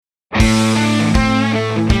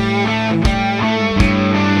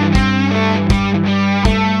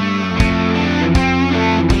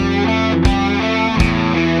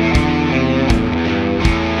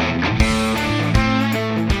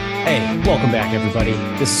back, everybody.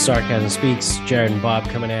 This is Sarcasm Speaks. Jared and Bob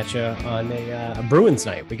coming at you on a Bruins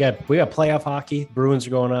night. We got playoff hockey. Bruins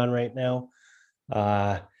are going on right now.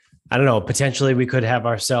 I don't know. Potentially, we could have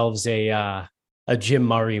ourselves a Jim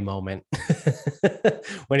Murray moment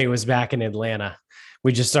when he was back in Atlanta.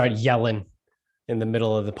 We just start yelling in the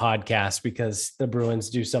middle of the podcast because the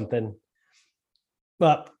Bruins do something.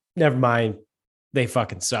 Well, never mind. They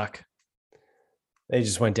fucking suck. They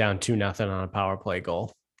just went down 2-0 on a power play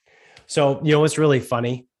goal. So, you know, what's really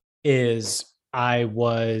funny is I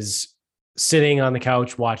was sitting on the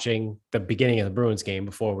couch watching the beginning of the Bruins game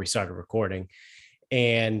before we started recording,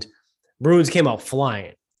 and Bruins came out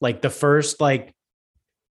flying. Like the first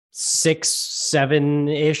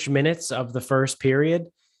 6-7-ish minutes of the first period,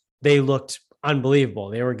 they looked unbelievable.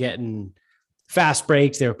 They were getting fast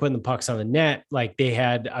breaks. They were putting the pucks on the net. Like they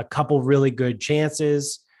had a couple really good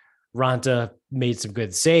chances. Ranta made some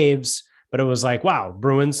good saves. But it was like, wow,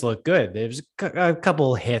 Bruins look good. There's a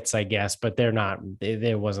couple hits, I guess, but there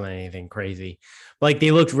wasn't anything crazy. Like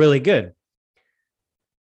they looked really good.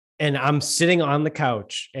 And I'm sitting on the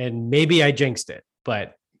couch and maybe I jinxed it,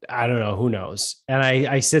 but I don't know, who knows? And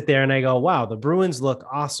I sit there and I go, wow, the Bruins look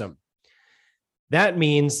awesome. That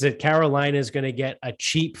means that Carolina is going to get a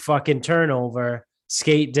cheap fucking turnover,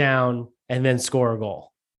 skate down, and then score a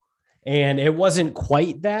goal. And it wasn't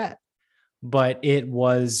quite that. But it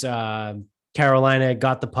was Carolina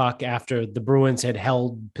got the puck after the Bruins had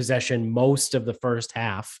held possession most of the first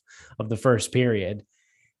half of the first period.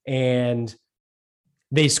 And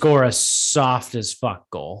they score a soft as fuck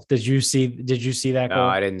goal. Did you see that goal? No,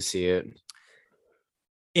 I didn't see it.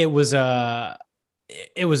 It was a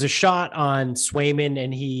shot on Swayman,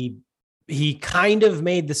 and he kind of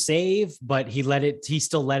made the save, but he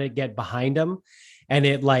still let it get behind him. And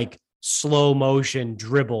it like slow motion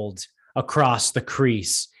dribbled across the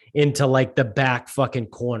crease into like the back fucking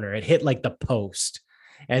corner. It hit like the post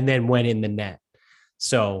and then went in the net.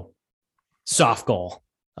 So soft goal.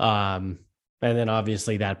 And then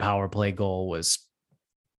obviously that power play goal was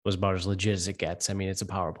about as legit as it gets. I mean, it's a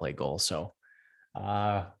power play goal. So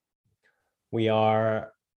we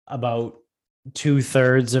are about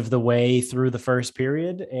 2/3 of the way through the first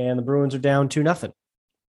period and the Bruins are down 2-0.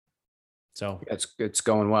 So it's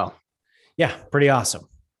going well. Yeah, pretty awesome.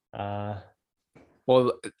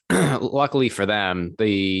 Well, luckily for them,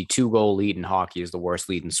 the 2-goal lead in hockey is the worst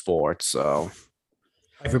lead in sports. So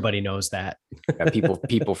everybody knows that. Yeah,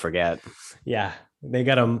 people forget. Yeah, they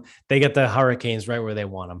got them. They get the Hurricanes right where they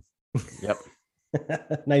want them. Yep.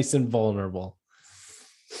 Nice and vulnerable.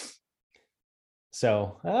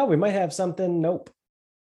 So we might have something. Nope.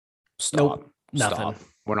 Stop. Nothing.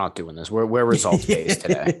 We're not doing this. We're results based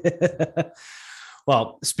today.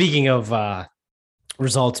 Well, speaking of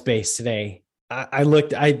results based today, I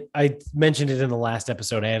mentioned it in the last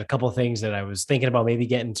episode. I had a couple of things that I was thinking about maybe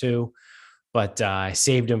getting to, but I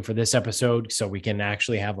saved them for this episode so we can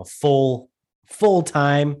actually have a full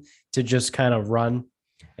time to just kind of run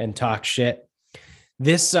and talk shit.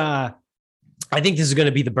 This I think this is going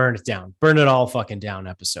to be the burn it all fucking down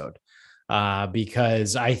episode,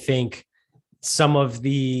 because I think some of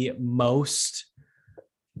the most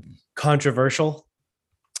controversial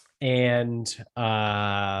and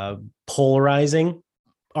polarizing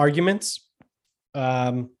arguments,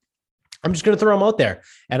 I'm just going to throw them out there,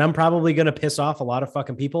 and I'm probably going to piss off a lot of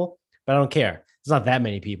fucking people, but I don't care. It's not that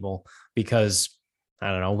many people because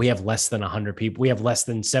I don't know. We have less than 100 people. We have less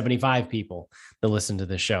than 75 people that listen to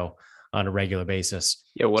this show on a regular basis.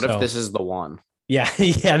 Yeah. What if this is the one? Yeah.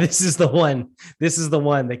 Yeah. This is the one. This is the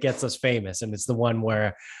one that gets us famous. And it's the one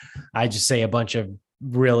where I just say a bunch of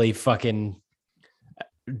really fucking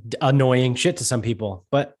annoying shit to some people,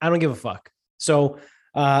 but I don't give a fuck. So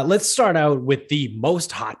let's start out with the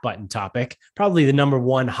most hot button topic, probably the number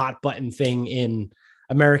one hot button thing in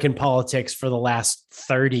American politics for the last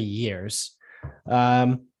 30 years.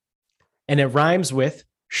 And it rhymes with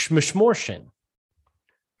schmishmortion.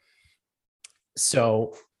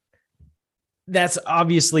 So that's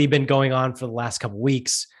obviously been going on for the last couple of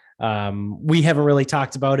weeks. We haven't really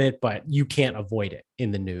talked about it, but you can't avoid it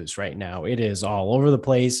in the news right now. It is all over the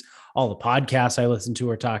place. All the podcasts I listen to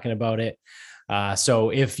are talking about it.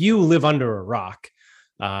 So if you live under a rock,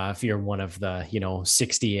 if you're one of the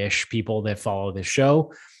 60-ish people that follow this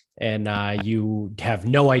show, and you have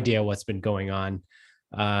no idea what's been going on,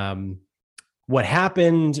 what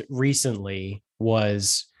happened recently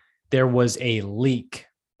was there was a leak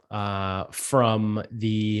from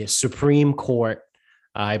the Supreme Court.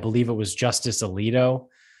 I believe it was Justice Alito,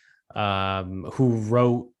 who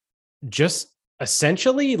wrote just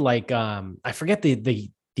essentially like I forget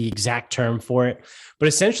the the exact term for it, but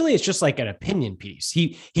essentially it's just like an opinion piece.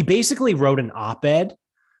 He basically wrote an op-ed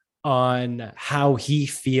on how he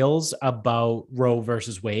feels about Roe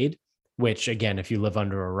versus Wade, which again, if you live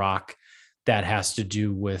under a rock, that has to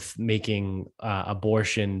do with making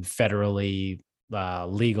abortion federally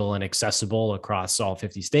legal and accessible across all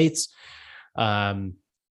 50 states. And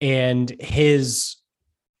his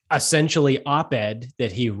essentially op-ed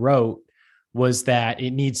that he wrote was that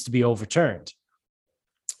it needs to be overturned.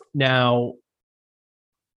 Now,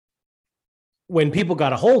 when people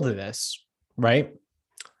got a hold of this, right,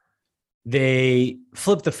 they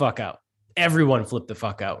flipped the fuck out. Everyone flipped the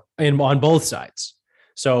fuck out, and on both sides.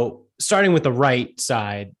 So starting with the right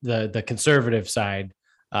side, the conservative side,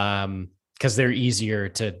 because they're easier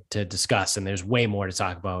to discuss, and there's way more to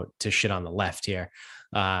talk about to shit on the left here.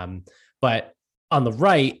 But on the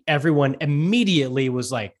right, everyone immediately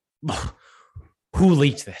was like, who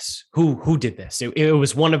leaked this? Who did this? It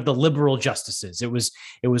was one of the liberal justices. It was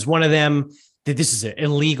one of them that this is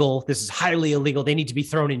illegal. This is highly illegal. They need to be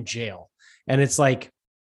thrown in jail. And it's like,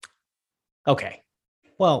 okay,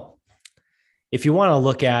 well, if you want to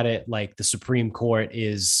look at it like the Supreme Court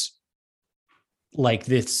is like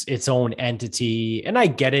this, its own entity, and I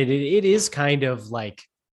get it. It is kind of like,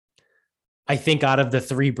 I think out of the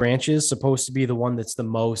three branches, supposed to be the one that's the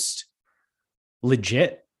most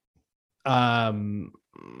legit.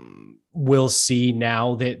 We'll see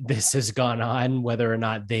now that this has gone on, whether or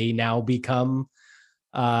not they now become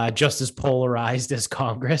just as polarized as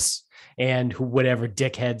Congress and whatever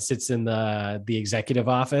dickhead sits in the executive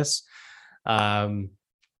office. But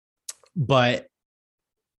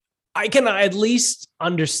I can at least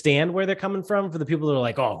understand where they're coming from for the people that are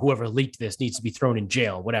like, oh, whoever leaked this needs to be thrown in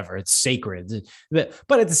jail, whatever. It's sacred.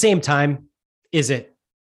 But at the same time, is it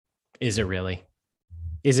really?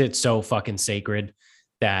 Is it so fucking sacred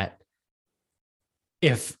that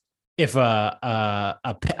if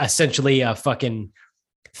essentially a fucking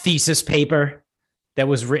thesis paper that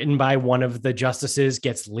was written by one of the justices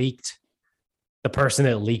gets leaked, the person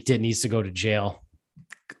that leaked it needs to go to jail?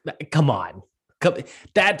 Come on.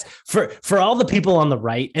 That for all the people on the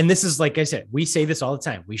right, and this is, like I said, we say this all the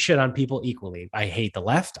time. We shit on people equally. I hate the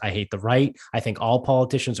left. I hate the right. I think all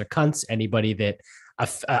politicians are cunts. Anybody that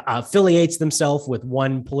affiliates themselves with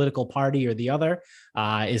one political party or the other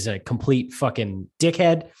is a complete fucking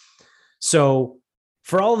dickhead. So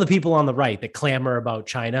for all the people on the right that clamor about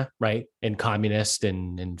China, right, and communist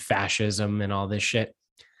and fascism and all this shit,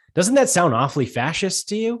 doesn't that sound awfully fascist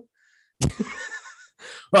to you?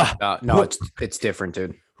 No, it's different,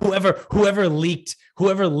 dude. Whoever leaked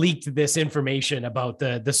this information about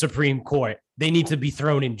the Supreme Court, they need to be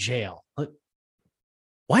thrown in jail.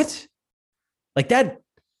 What? Like that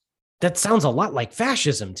sounds a lot like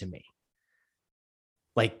fascism to me.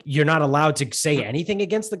 Like, you're not allowed to say anything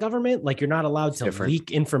against the government. Like, you're not allowed to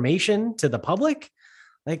leak information to the public.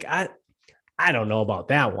 Like, I don't know about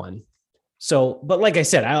that one. So, but like I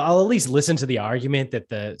said, I'll at least listen to the argument that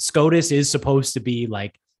the SCOTUS is supposed to be,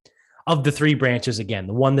 like, of the three branches, again,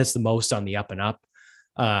 the one that's the most on the up and up.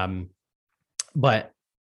 But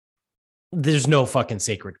there's no fucking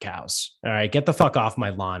sacred cows. All right. Get the fuck off my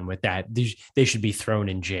lawn with that. They should be thrown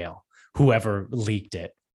in jail. Whoever leaked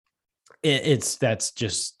it. That's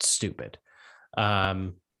just stupid.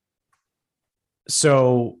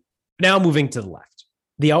 So now moving to the left,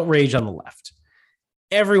 the outrage on the left,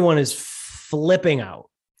 everyone is flipping out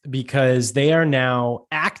because they are now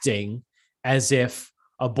acting as if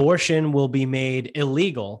abortion will be made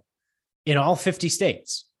illegal in all 50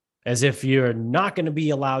 states, as if you're not going to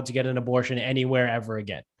be allowed to get an abortion anywhere ever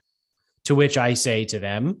again. To which I say to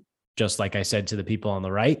them, just like I said to the people on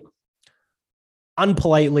the right,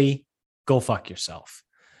 unpolitely, go fuck yourself.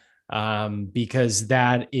 Because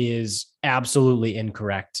that is absolutely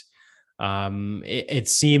incorrect. It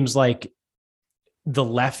seems like the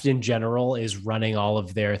left in general is running all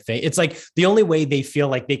of their thing. It's like the only way they feel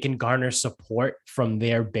like they can garner support from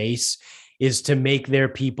their base is to make their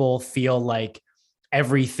people feel like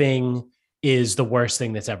everything is the worst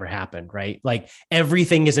thing that's ever happened, right? Like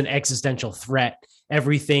everything is an existential threat.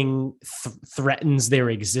 Everything threatens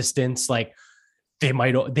their existence. Like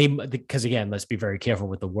because again, let's be very careful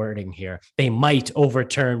with the wording here. They might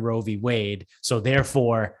overturn Roe v. Wade. So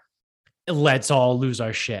therefore, let's all lose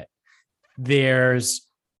our shit. There's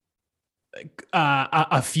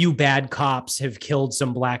a few bad cops have killed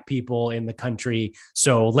some black people in the country.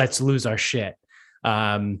 So let's lose our shit.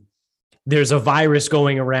 There's a virus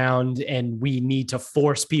going around and we need to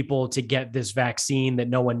force people to get this vaccine that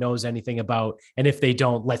no one knows anything about. And if they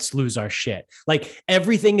don't, let's lose our shit. Like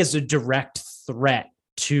everything is a direct threat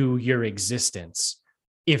to your existence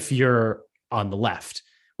if you're on the left,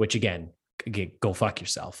 which again, go fuck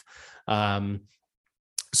yourself.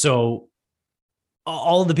 So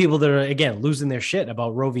all of the people that are, again, losing their shit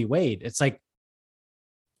about Roe v. Wade, it's like,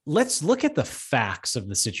 let's look at the facts of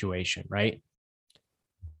the situation, right?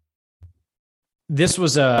 This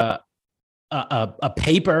was a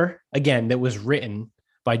paper, again, that was written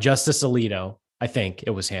by Justice Alito, I think it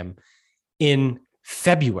was him, in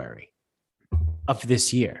February of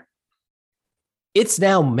this year. It's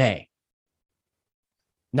now May.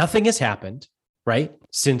 Nothing has happened, right?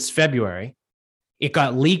 Since February. It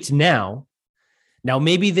got leaked now. Now,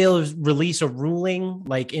 maybe they'll release a ruling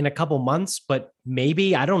like in a couple months, but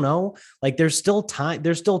maybe, I don't know. Like there's still time.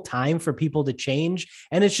 There's still time for people to change.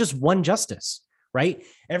 And it's just one justice, right?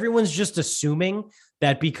 Everyone's just assuming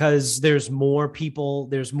that because there's more people,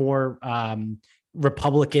 there's more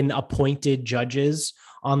Republican appointed judges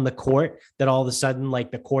on the court, that all of a sudden,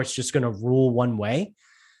 like the court's just going to rule one way.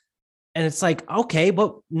 And it's like, okay,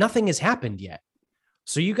 but nothing has happened yet.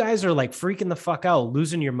 So you guys are like freaking the fuck out,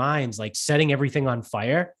 losing your minds, like setting everything on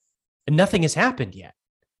fire, and nothing has happened yet.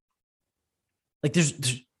 Like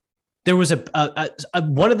there was a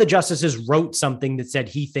one of the justices wrote something that said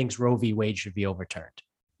he thinks Roe v. Wade should be overturned.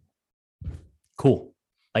 Cool.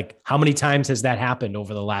 Like how many times has that happened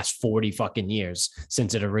over the last 40 fucking years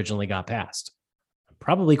since it originally got passed?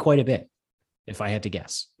 Probably quite a bit, if I had to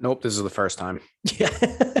guess. Nope, this is the first time. Yeah.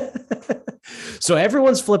 So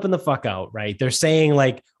everyone's flipping the fuck out, right? They're saying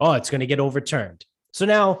like, oh, it's going to get overturned. So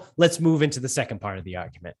now let's move into the second part of the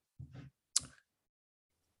argument.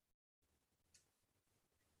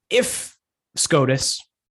 If SCOTUS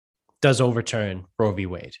does overturn Roe v.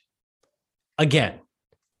 Wade, again,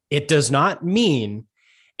 it does not mean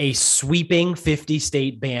a sweeping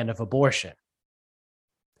 50-state ban of abortion.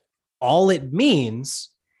 All it means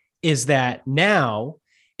is that now,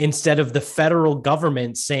 instead of the federal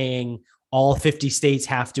government saying all 50 states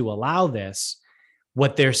have to allow this,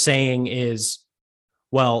 what they're saying is,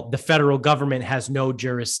 well, the federal government has no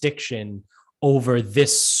jurisdiction over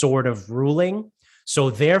this sort of ruling.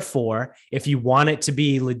 So therefore, if you want it to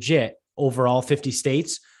be legit over all 50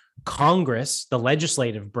 states, Congress, the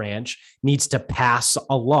legislative branch, needs to pass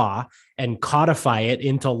a law and codify it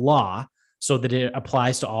into law so that it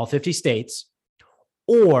applies to all 50 states.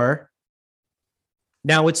 Or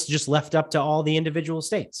now it's just left up to all the individual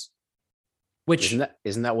states. Which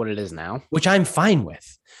isn't that what it is now? Which I'm fine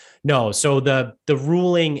with. No, so the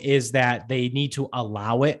ruling is that they need to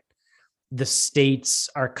allow it. The states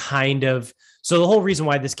are kind of, so the whole reason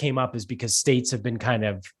why this came up is because states have been kind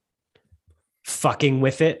of fucking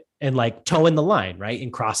with it and like towing the line, right?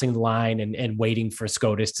 And crossing the line and waiting for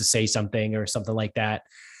SCOTUS to say something or something like that.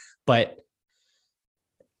 But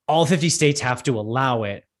all 50 states have to allow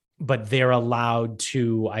it, but they're allowed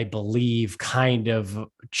to, I believe, kind of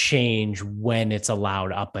change when it's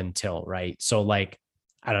allowed up until, right? So like,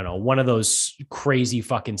 I don't know, one of those crazy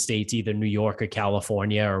fucking states, either New York or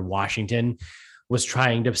California or Washington, was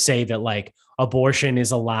trying to say that like abortion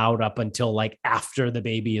is allowed up until like after the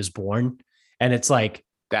baby is born. And it's like,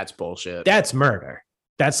 that's bullshit. That's murder.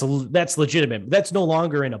 That's legitimate. That's no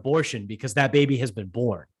longer an abortion because that baby has been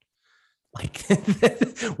born. Like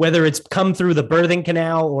whether it's come through the birthing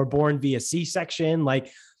canal or born via C-section, like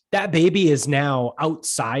that baby is now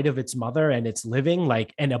outside of its mother and it's living.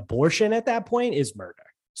 Like an abortion at that point is murder.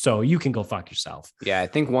 So you can go fuck yourself. Yeah, I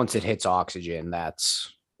think once it hits oxygen,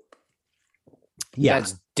 that's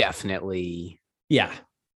definitely. Yeah.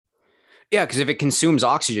 Yeah, because if it consumes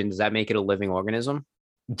oxygen, does that make it a living organism?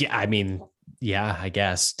 Yeah, I mean, yeah, I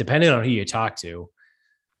guess depending on who you talk to.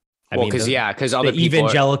 Because other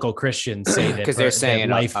evangelical Christians say that because they're saying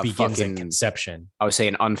that life begins at conception. I was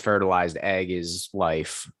saying unfertilized egg is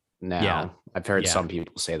life. Now, yeah. I've heard some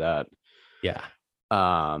people say that. Yeah.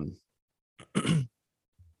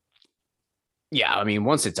 Yeah, I mean,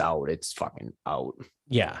 once it's out, it's fucking out.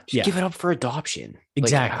 Yeah. Just give it up for adoption.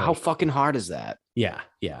 Exactly. Like, how fucking hard is that? Yeah.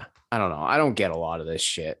 Yeah. I don't know. I don't get a lot of this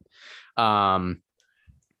shit.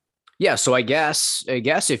 Yeah, so I guess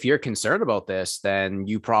if you're concerned about this, then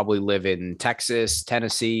you probably live in Texas,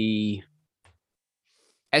 Tennessee,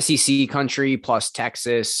 SEC country plus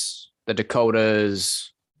Texas, the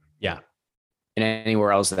Dakotas. Yeah. And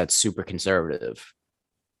anywhere else that's super conservative.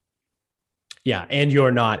 Yeah, and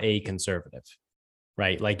you're not a conservative,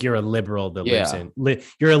 right? Like you're a liberal that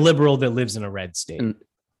you're a liberal that lives in a red state. And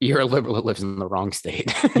you're a liberal that lives in the wrong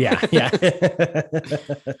state. Yeah.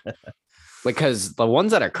 Because the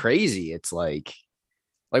ones that are crazy, it's like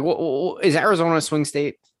what is Arizona a swing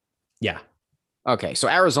state? Yeah. Okay, so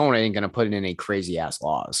Arizona ain't gonna put in any crazy ass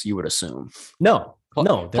laws, you would assume. No,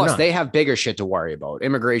 plus they have bigger shit to worry about.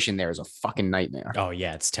 Immigration there is a fucking nightmare. Oh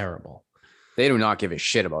yeah, it's terrible. They do not give a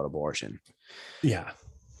shit about abortion. Yeah.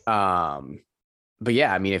 But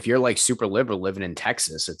yeah, I mean, if you're like super liberal living in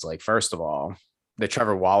Texas, it's like, first of all, the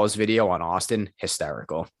Trevor Wallace video on Austin,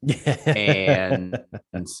 hysterical. And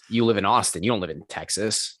you live in Austin, you don't live in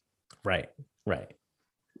Texas. Right.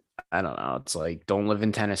 I don't know. It's like, don't live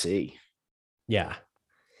in Tennessee. Yeah.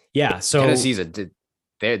 So Tennessee's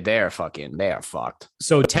they are fucked.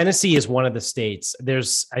 So Tennessee is one of the states.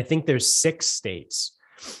 I think there's 6 states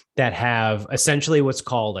that have essentially what's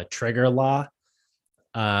called a trigger law,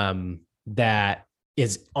 that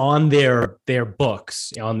is on their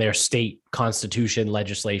books, on their state constitution,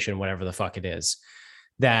 legislation, whatever the fuck it is,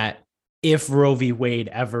 that if Roe v. Wade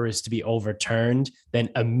ever is to be overturned, then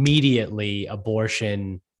immediately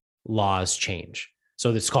abortion laws change.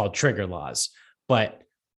 So it's called trigger laws. But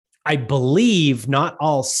I believe not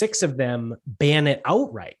all 6 of them ban it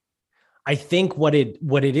outright. I think what it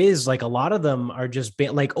is, like, a lot of them are just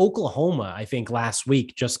like Oklahoma, I think last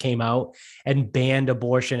week just came out and banned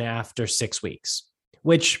abortion after 6 weeks,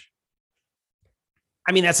 which,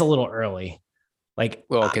 I mean, that's a little early. Like,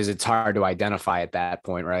 well, because it's hard to identify at that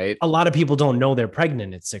point, right? A lot of people don't know they're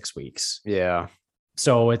pregnant at 6 weeks. Yeah.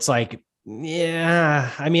 So it's like,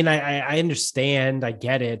 yeah, I mean, I understand, I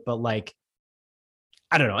get it, but like,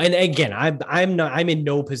 I don't know. And again, I'm in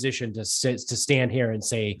no position to stand here and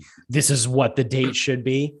say this is what the date should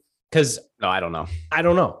be, because no, I don't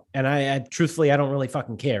know. And I truthfully, I don't really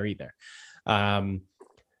fucking care either.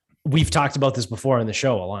 We've talked about this before on the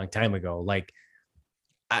show a long time ago. Like,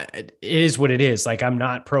 it is what it is. Like, I'm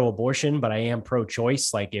not pro-abortion, but I am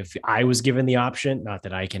pro-choice. Like, if I was given the option, not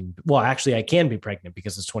that I can, well, actually I can be pregnant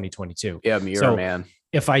because it's 2022. Yeah, you're a man.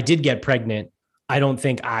 If I did get pregnant, I don't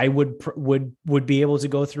think I would be able to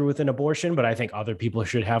go through with an abortion, but I think other people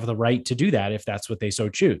should have the right to do that if that's what they so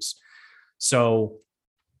choose. So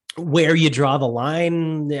where you draw the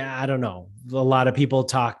line, I don't know. A lot of people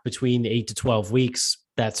talk between 8 to 12 weeks.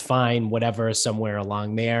 That's fine. Whatever, somewhere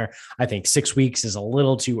along there. I think 6 weeks is a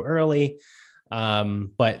little too early.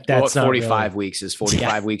 But that's not 45 really, weeks. Is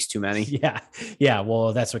 45 weeks too many? Yeah.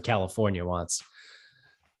 Well, that's what California wants.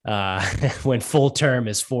 When full term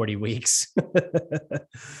is 40 weeks.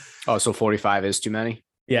 Oh, so 45 is too many?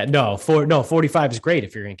 Yeah, no, 45 is great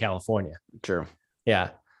if you're in California. True. Yeah.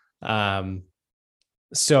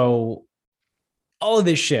 So all of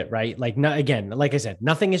this shit, right? Like, again, like I said,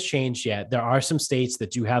 nothing has changed yet. There are some states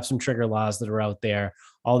that do have some trigger laws that are out there,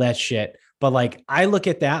 all that shit. But like, I look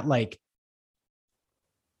at that, like,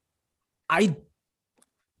 and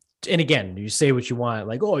again, you say what you want,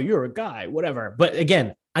 like, oh, you're a guy, whatever. But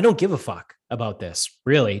again, I don't give a fuck about this,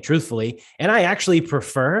 really, truthfully. And I actually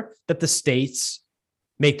prefer that the states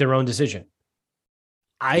make their own decision.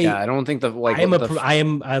 I don't think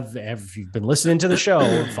if you've been listening to the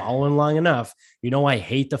show, following long enough, you know, I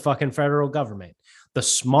hate the fucking federal government. The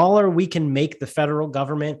smaller we can make the federal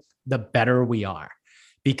government, the better we are,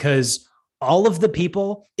 because all of the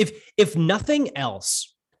people, if nothing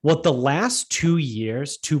else, what the last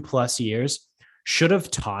 2+ years should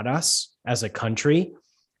have taught us as a country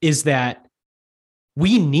is that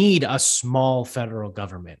we need a small federal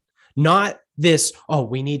government, not this, oh,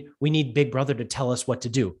 we need Big Brother to tell us what to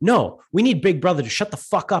do. No, we need Big Brother to shut the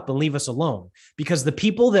fuck up and leave us alone, because the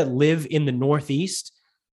people that live in the Northeast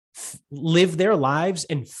live their lives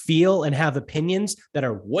and feel and have opinions that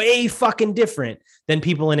are way fucking different than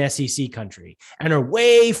people in SEC country, and are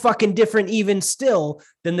way fucking different even still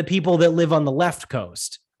than the people that live on the left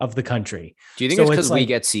coast of the country. Do you think it's because we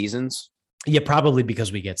get seasons? Yeah, probably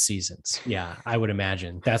because we get seasons. Yeah, I would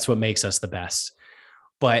imagine that's what makes us the best.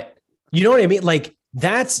 But you know what I mean? Like,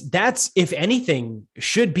 that's if anything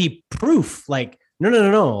should be proof. Like,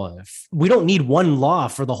 no. We don't need one law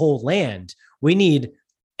for the whole land. We need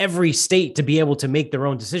every state to be able to make their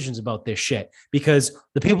own decisions about this shit, because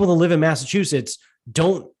the people that live in Massachusetts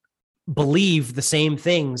don't believe the same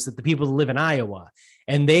things that the people that live in Iowa.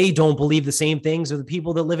 And they don't believe the same things as the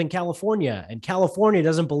people that live in California. And California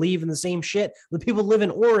doesn't believe in the same shit the people live in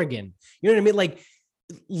Oregon. You know what I mean? Like,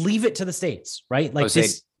 leave it to the states, right? Like,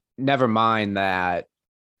 never mind that.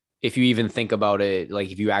 If you even think about it,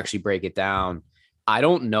 like, if you actually break it down, I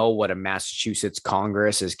don't know what a Massachusetts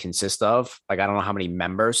Congress consists of. Like, I don't know how many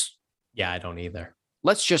members. Yeah, I don't either.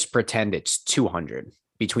 Let's just pretend it's 200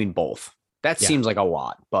 between both. That seems like a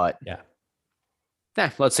lot, but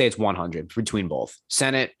let's say it's 100 between both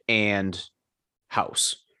Senate and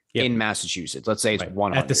House in Massachusetts. Let's say it's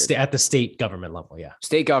 100 at the state government level. Yeah.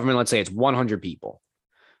 State government. Let's say it's 100 people.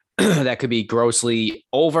 That could be grossly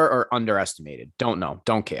over or underestimated. Don't know.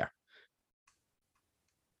 Don't care.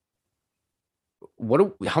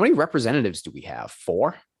 How many representatives do we have?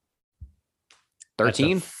 4?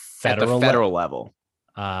 13? at the federal level?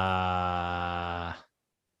 Uh,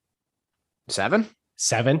 7?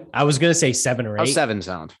 7. I was gonna say 7 or 8. How's 7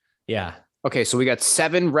 sound? Yeah. Okay, so we got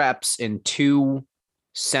 7 reps and 2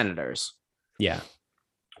 senators, Yeah.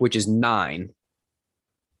 which is 9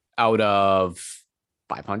 out of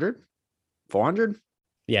 500, 400.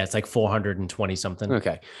 Yeah, it's like 420 something.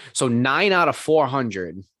 Okay, so 9 out of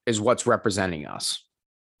 400 is what's representing us.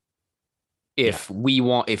 If you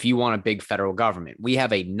want a big federal government, we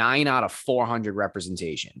have a 9 out of 400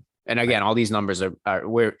 representation. And again, all these numbers are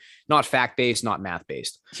we're not fact-based, not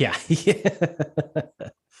math-based. Yeah.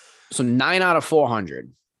 So 9 out of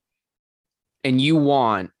 400. And you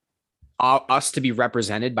want us to be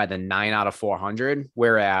represented by the 9 out of 400,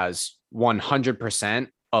 whereas 100%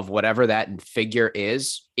 of whatever that figure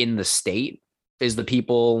is in the state is the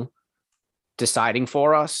people deciding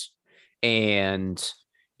for us. And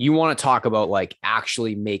you want to talk about like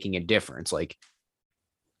actually making a difference. Like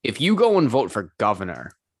if you go and vote for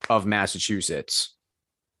governor of Massachusetts,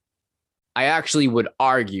 I actually would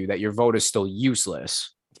argue that your vote is still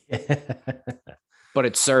useless, but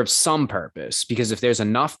it serves some purpose, because if there's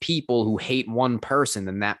enough people who hate one person,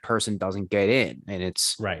 then that person doesn't get in, and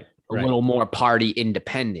it's right. a little more party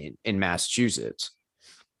independent in Massachusetts.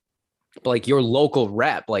 But like your local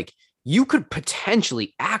rep, like you could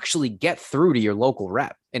potentially actually get through to your local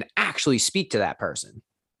rep and actually speak to that person.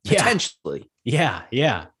 Potentially. Yeah.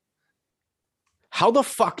 Yeah. How the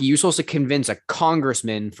fuck are you supposed to convince a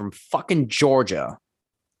congressman from fucking Georgia?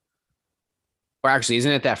 Or actually,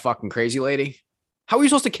 isn't it that fucking crazy lady? How are you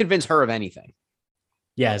supposed to convince her of anything?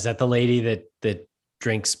 Yeah. Is that the lady that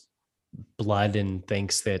drinks blood and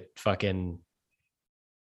thinks that fucking,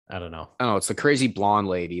 I don't know. Oh, it's the crazy blonde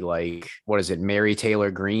lady. Like, what is it? Mary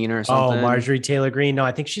Taylor Greene or something? Oh, Marjorie Taylor Greene. No,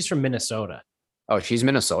 I think she's from Minnesota. Oh, she's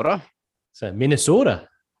Minnesota? So Minnesota.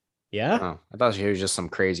 Yeah. Oh, I thought she was just some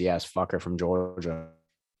crazy ass fucker from Georgia.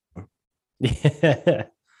 Yeah.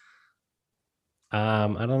 I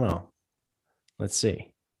don't know. Let's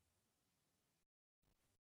see.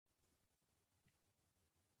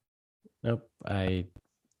 Nope.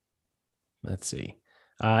 Let's see.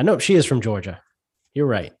 Nope. She is from Georgia. You're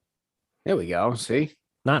right. There we go. See?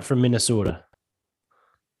 Not from Minnesota.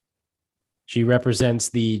 She represents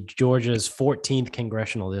the Georgia's 14th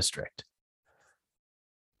congressional district.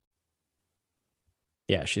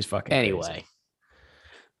 Yeah, she's fucking anyway.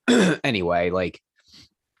 Anyway, like,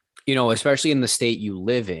 you know, especially in the state you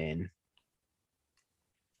live in,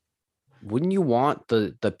 wouldn't you want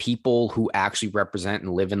the people who actually represent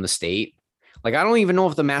and live in the state? Like, I don't even know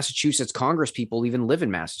if the Massachusetts Congress people even live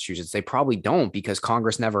in Massachusetts. They probably don't, because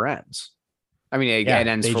Congress never ends. I mean, it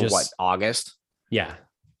ends for what, August? Yeah.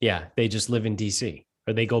 Yeah. They just live in DC,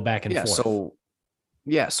 or they go back and forth. So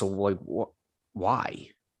like, why?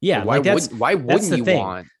 Yeah. Why wouldn't you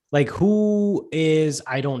want? Like, who is,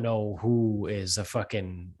 I don't know who is a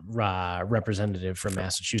fucking representative from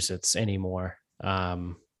Massachusetts anymore.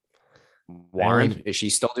 Warren, is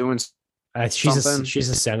she still doing she's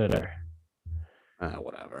a senator.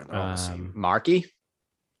 Whatever. Markey,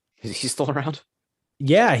 is he still around?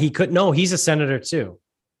 Yeah, he's a senator too.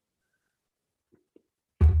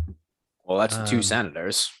 Well, that's the 2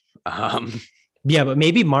 senators. Yeah, but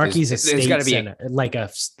maybe Markey's a state senator, like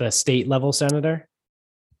the state level senator.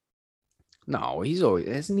 No,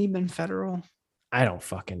 hasn't he been federal? I don't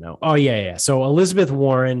fucking know. Oh yeah. So Elizabeth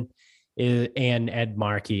Warren and Ed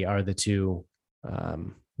Markey are the two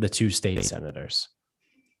state senators.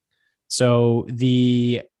 So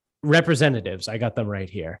the representatives, I got them right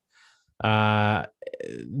here.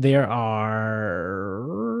 There are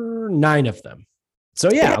 9 of them.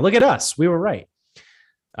 So yeah, look at us. We were right.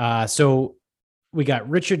 So we got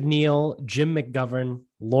Richard Neal, Jim McGovern,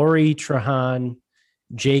 Lori Trahan,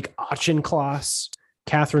 Jake Auchincloss,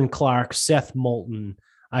 Catherine Clark, Seth Moulton,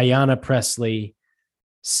 Ayanna Presley,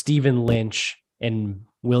 Stephen Lynch, and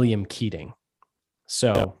William Keating.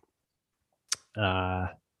 So, don't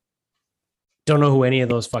know who any of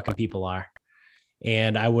those fucking people are.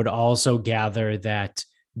 And I would also gather that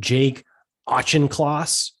Jake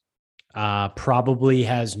Auchincloss probably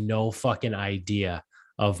has no fucking idea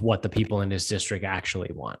of what the people in his district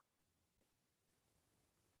actually want.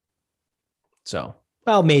 So,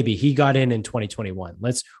 well, maybe he got in 2021.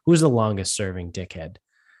 Who's the longest serving dickhead?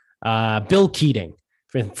 Bill Keating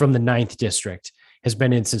from the 9th district has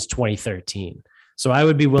been in since 2013. So I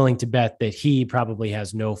would be willing to bet that he probably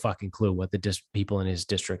has no fucking clue what the people in his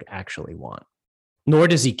district actually want. Nor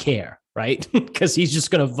does he care, right? Because he's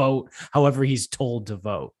just going to vote however he's told to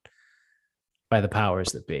vote by the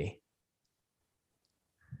powers that be.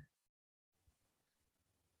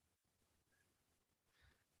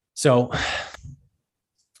 So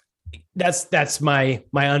That's my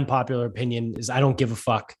unpopular opinion is I don't give a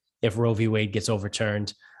fuck if Roe v. Wade gets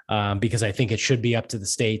overturned, because I think it should be up to the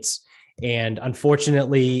states. And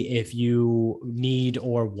unfortunately, if you need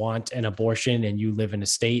or want an abortion and you live in a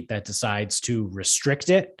state that decides to restrict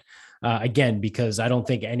it, again, because I don't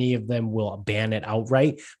think any of them will ban it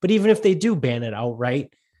outright. But even if they do ban it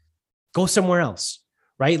outright, go somewhere else,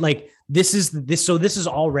 right? Like this is this. So this is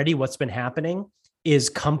already what's been happening is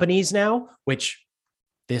companies now, which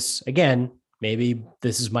this again, maybe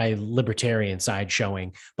this is my libertarian side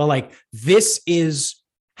showing, but like this is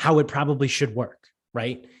how it probably should work,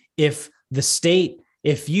 right? If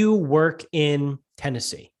you work in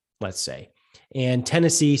Tennessee, let's say, and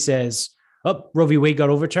Tennessee says, oh, Roe v. Wade got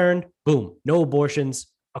overturned, boom, no abortions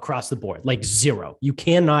across the board, like zero. You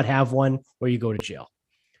cannot have one or you go to jail.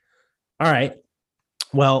 All right.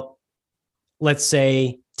 Well, let's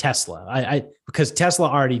say Tesla, because Tesla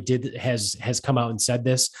already has come out and said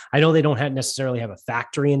this. I know they don't necessarily have a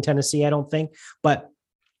factory in Tennessee, I don't think, but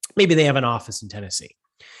maybe they have an office in Tennessee.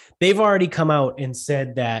 They've already come out and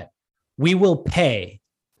said that we will pay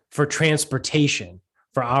for transportation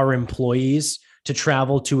for our employees to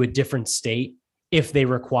travel to a different state if they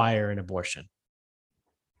require an abortion.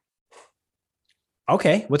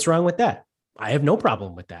 Okay, what's wrong with that? I have no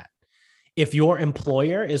problem with that. If your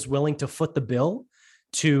employer is willing to foot the bill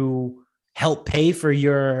to help pay for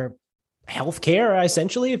your health care,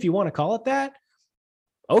 essentially, if you want to call it that,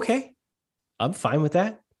 okay, I'm fine with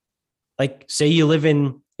that. Like, say you live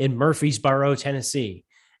in Murfreesboro, Tennessee,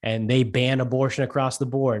 and they ban abortion across the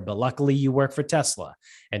board, but luckily you work for Tesla,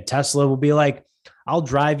 and Tesla will be like, I'll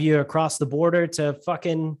drive you across the border to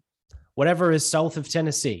fucking whatever is south of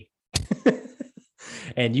Tennessee.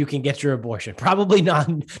 And you can get your abortion. Probably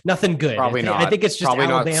nothing good. Probably not. I think it's just probably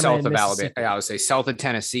Alabama not south and of Alabama. Mississippi. I would say south of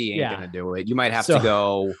Tennessee ain't Yeah. gonna do it. You might have to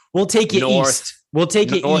go. We'll take you north- east. We'll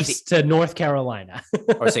take you north- east to North Carolina.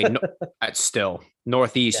 or say that's still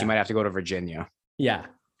northeast. Yeah. You might have to go to Virginia. Yeah.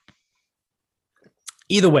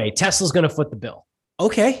 Either way, Tesla's going to foot the bill.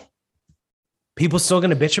 Okay. People still going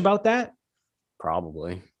to bitch about that?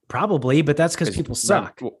 Probably. Probably, but that's because people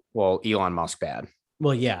suck. Well, Elon Musk bad.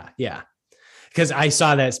 Well, yeah. Because I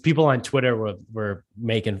saw that people on Twitter were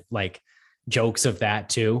making like jokes of that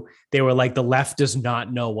too. They were like, the left does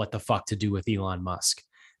not know what the fuck to do with Elon Musk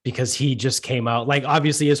because he just came out, like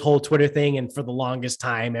obviously his whole Twitter thing. And for the longest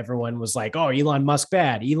time, everyone was like, oh, Elon Musk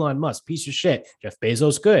bad, Elon Musk piece of shit, Jeff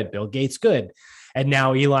Bezos good, Bill Gates good. And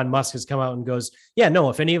now Elon Musk has come out and goes, yeah, no,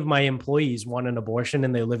 if any of my employees want an abortion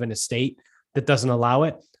and they live in a state that doesn't allow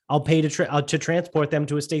it, I'll pay to transport them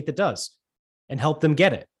to a state that does and help them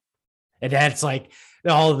get it. And that's like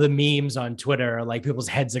all the memes on Twitter are like people's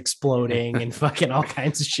heads exploding and fucking all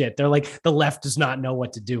kinds of shit. They're like, the left does not know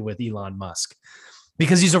what to do with Elon Musk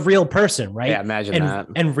because he's a real person, right? Yeah, imagine that.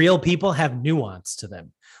 And real people have nuance to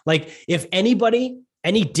them. Like if any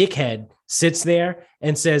dickhead sits there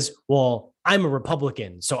and says, well, I'm a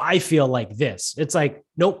Republican, so I feel like this. It's like,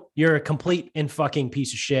 nope, you're a complete and fucking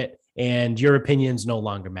piece of shit. And your opinions no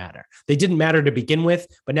longer matter. They didn't matter to begin with,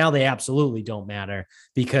 but now they absolutely don't matter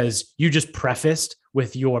because you just prefaced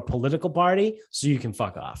with your political party so you can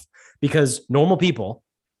fuck off. Because normal people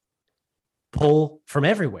pull from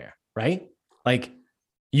everywhere, right? Like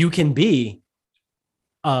you can be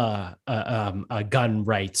a gun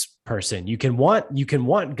rights person. You can want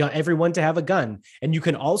everyone to have a gun, and you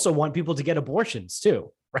can also want people to get abortions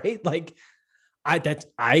too, right? Like I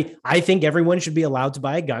think everyone should be allowed to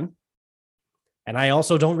buy a gun. And I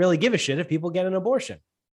also don't really give a shit if people get an abortion.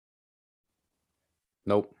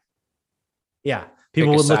 Nope. Yeah.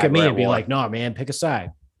 People would look at me and be war. like, no, man, pick a side.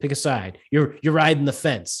 Pick a side. You're riding the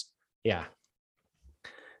fence. Yeah.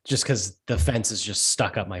 Just because the fence is just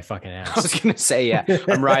stuck up my fucking ass. I was gonna say, yeah,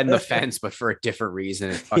 I'm riding the fence, but for a different reason.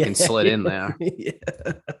 It fucking slid in there. Yeah.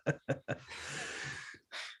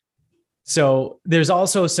 So there's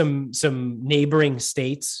also some neighboring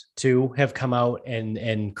states too have come out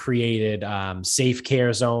and created safe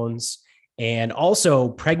care zones, and also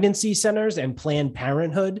pregnancy centers and Planned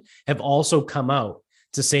Parenthood have also come out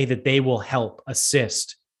to say that they will help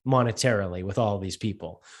assist monetarily with all these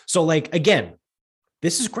people. So like, again,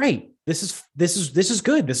 this is great. This is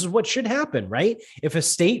good. This is what should happen, right? If a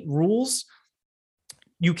state rules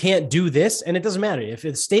you can't do this, and it doesn't matter if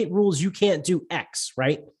the state rules you can't do X,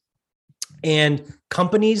 right? And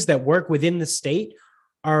companies that work within the state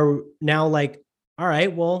are now like, all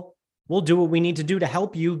right, well, we'll do what we need to do to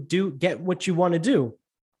help you get what you want to do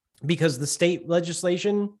because the state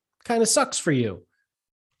legislation kind of sucks for you.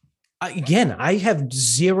 Again, I have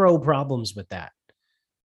zero problems with that.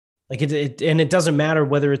 Like it doesn't matter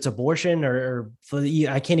whether it's abortion or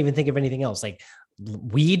I can't even think of anything else. Like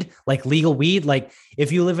weed, like legal weed. Like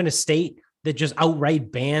if you live in a state that just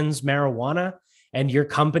outright bans marijuana and your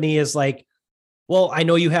company is like, well, I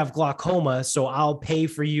know you have glaucoma, so I'll pay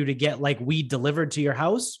for you to get like weed delivered to your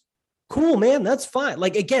house. Cool, man. That's fine.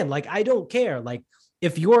 Like, again, like, I don't care. Like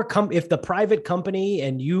if if the private company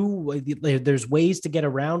and there's ways to get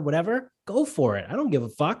around whatever, go for it. I don't give a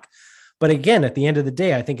fuck. But again, at the end of the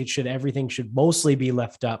day, I think everything should mostly be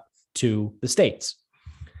left up to the states.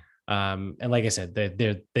 And like I said,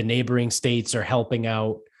 the neighboring states are helping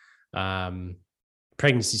out.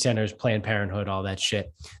 Pregnancy centers, Planned Parenthood, all that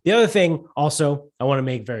shit. The other thing also I want to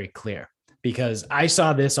make very clear, because I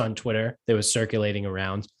saw this on Twitter that was circulating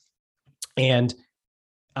around, and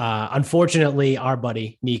unfortunately our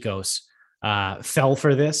buddy Nikos fell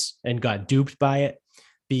for this and got duped by it,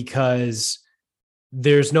 because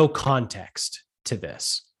there's no context to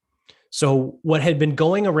this. So what had been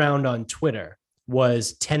going around on Twitter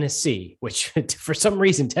was Tennessee, which for some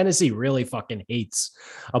reason Tennessee really fucking hates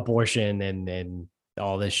abortion and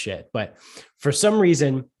all this shit. But for some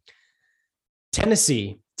reason,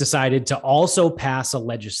 Tennessee decided to also pass a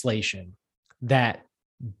legislation that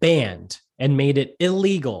banned and made it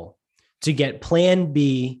illegal to get Plan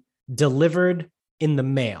B delivered in the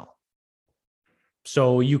mail.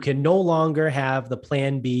 So you can no longer have the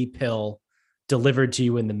Plan B pill delivered to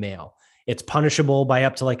you in the mail. It's punishable by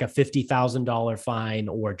up to like a $50,000 fine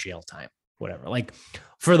or jail time, whatever. Like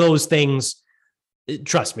for those things,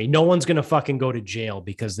 trust me, no one's going to fucking go to jail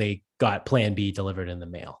because they got Plan B delivered in the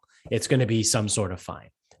mail. It's going to be some sort of fine.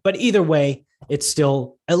 But either way, it's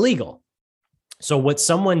still illegal. So what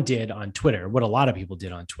someone did on Twitter, what a lot of people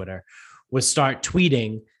did on Twitter, was start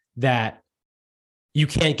tweeting that you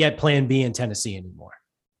can't get Plan B in Tennessee anymore.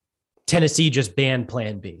 Tennessee just banned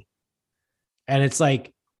Plan B. And it's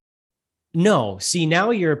like, no, see,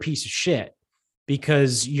 now you're a piece of shit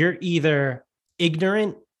because you're either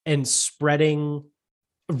ignorant and spreading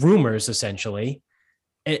rumors essentially,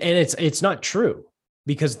 and it's not true,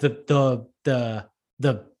 because the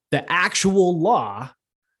actual law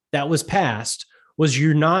that was passed was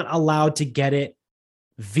you're not allowed to get it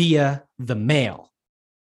via the mail.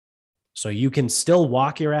 So you can still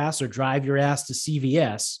walk your ass or drive your ass to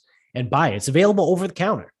CVS and buy it. It's available over the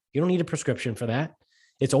counter. You don't need a prescription for that.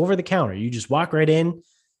 It's over the counter. You just walk right in,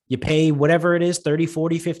 you pay whatever it is, 30,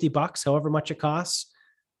 40, 50 bucks, however much it costs.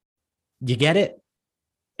 You get it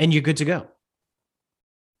and you're good to go.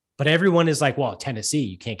 But everyone is like, well, Tennessee,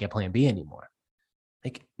 you can't get Plan B anymore.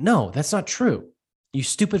 Like, no, that's not true. You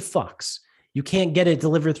stupid fucks. You can't get it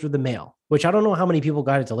delivered through the mail, which I don't know how many people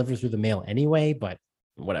got it delivered through the mail anyway, but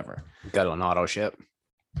whatever. Got an auto ship.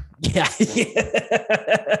 Yeah.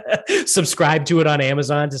 Subscribe to it on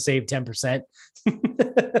Amazon to save 10%.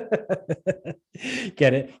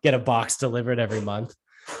 Get a box delivered every month.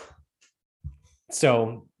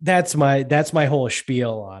 So that's my whole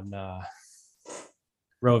spiel on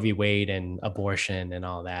Roe v. Wade and abortion and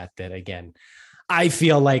all that. That again, I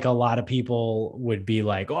feel like a lot of people would be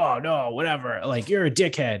like, oh no, whatever, like you're a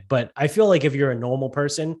dickhead. But I feel like if you're a normal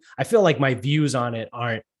person, I feel like my views on it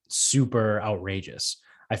aren't super outrageous.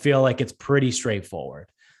 I feel like it's pretty straightforward.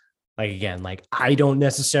 Like, again, like I don't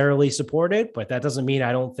necessarily support it, but that doesn't mean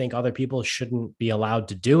I don't think other people shouldn't be allowed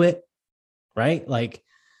to do it. Right. Like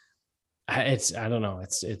I don't know.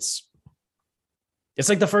 It's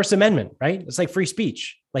like the First Amendment, right? It's like free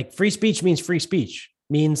speech. Like free speech means free speech,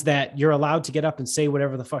 means that you're allowed to get up and say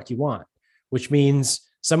whatever the fuck you want, which means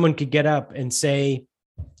someone could get up and say,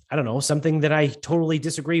 I don't know, something that I totally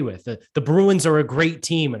disagree with. The Bruins are a great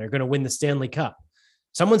team and are going to win the Stanley Cup.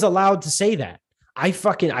 Someone's allowed to say that. I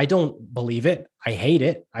don't believe it. I hate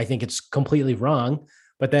it. I think it's completely wrong,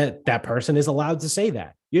 but that person is allowed to say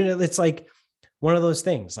that. You know, it's like one of those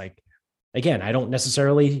things. Like, again, I don't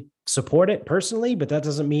necessarily support it personally, but that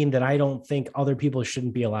doesn't mean that I don't think other people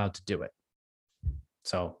shouldn't be allowed to do it.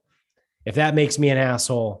 So if that makes me an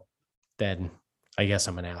asshole, then I guess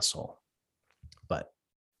I'm an asshole. But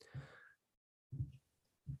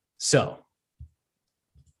so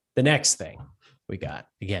the next thing we got,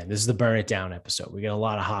 again, this is the Burn It Down episode. We got a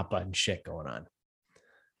lot of hot button shit going on.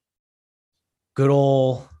 Good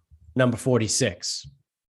old number 46,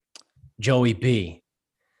 Joey B,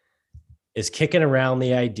 is kicking around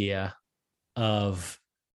the idea of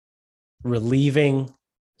relieving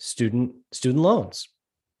student loans.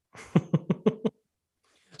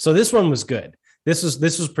 So this one was good. This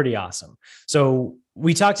was pretty awesome. So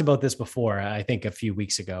we talked about this before, I think a few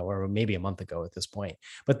weeks ago, or maybe a month ago at this point,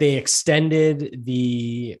 but they extended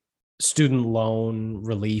the student loan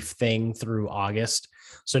relief thing through August.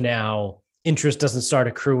 So now interest doesn't start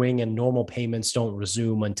accruing and normal payments don't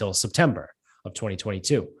resume until September of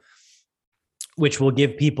 2022. which will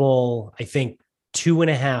give people, I think,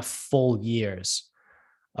 2.5 full years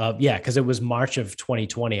of, yeah, because it was March of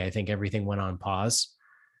 2020. I think everything went on pause.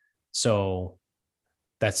 So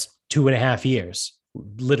that's 2.5 years,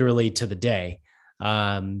 literally to the day,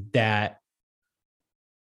 that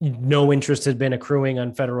no interest had been accruing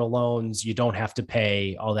on federal loans. You don't have to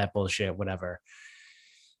pay all that bullshit, whatever.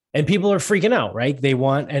 And people are freaking out, right? They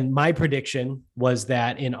want, and my prediction was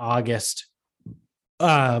that in August,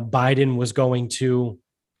 Biden was going to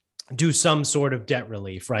do some sort of debt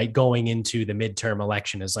relief, right? Going into the midterm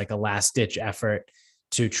election as like a last ditch effort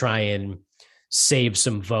to try and save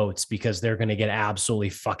some votes, because they're going to get absolutely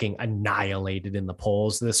fucking annihilated in the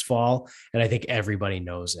polls this fall. And I think everybody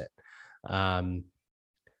knows it.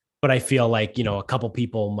 But I feel like, you know, a couple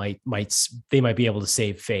people might be able to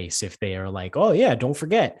save face if they are like, oh yeah, don't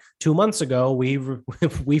forget 2 months ago,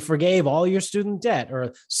 we forgave all your student debt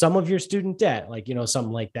or some of your student debt, like, you know,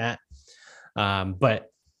 something like that. But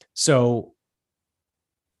so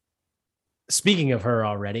speaking of her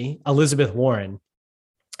already, Elizabeth Warren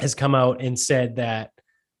has come out and said that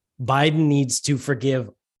Biden needs to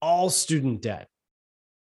forgive all student debt.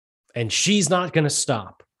 And she's not going to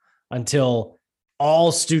stop until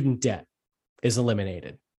all student debt is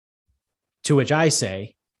eliminated. To which I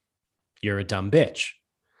say, you're a dumb bitch,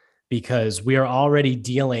 because we are already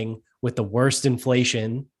dealing with the worst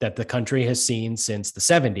inflation that the country has seen since the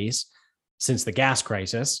 70s, since the gas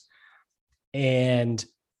crisis. And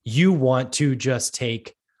you want to just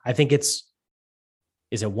take, I think is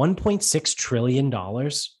it $1.6 trillion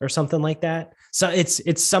or something like that? So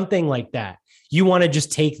it's something like that. You want to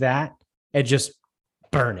just take that and just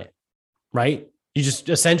burn it, right? You just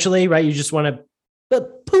essentially, right? You just want to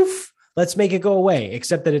poof, let's make it go away,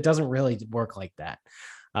 except that it doesn't really work like that.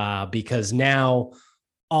 Because now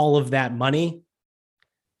all of that money,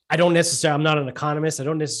 I'm not an economist. I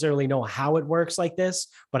don't necessarily know how it works like this,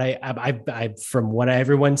 but I from what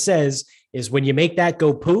everyone says is when you make that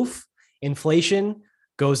go poof, inflation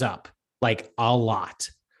goes up like a lot.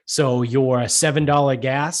 So your $7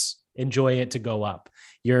 gas, enjoy it to go up.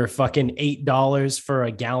 Your fucking $8 for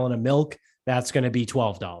a gallon of milk, that's going to be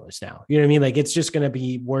 $12 now. You know what I mean? Like, it's just going to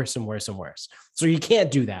be worse and worse and worse. So you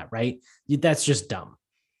can't do that, right? That's just dumb.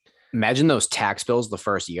 Imagine those tax bills the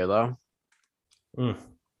first year, though.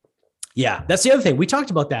 Yeah, that's the other thing. We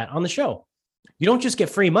talked about that on the show. You don't just get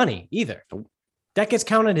free money either. That gets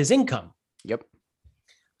counted as income. Yep.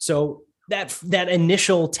 So that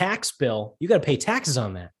initial tax bill, you got to pay taxes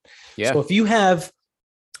on that. Yeah. So if you have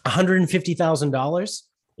 $150,000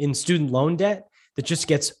 in student loan debt that just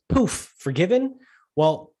gets poof forgiven,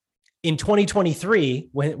 well, in 2023,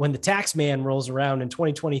 when the tax man rolls around in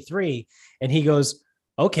 2023 and he goes,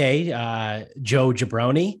 okay, Joe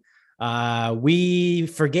Jabroni, we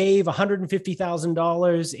forgave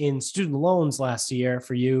 $150,000 in student loans last year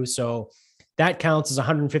for you. So that counts as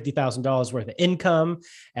 $150,000 worth of income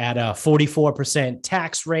at a 44%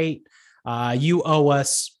 tax rate. You owe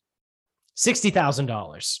us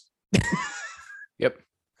 $60,000. Yep.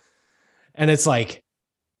 And it's like,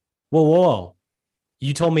 whoa.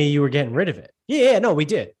 You told me you were getting rid of it. Yeah, no, we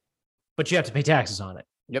did. But you have to pay taxes on it.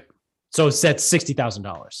 Yep. So that's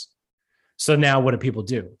 $60,000. So now what do people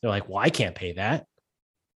do? They're like, well, I can't pay that.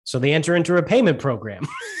 So they enter into a payment program.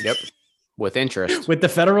 Yep. With interest. With the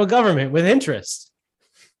federal government, with interest.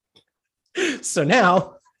 So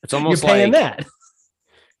now it's almost you're paying like that.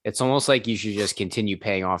 It's almost like you should just continue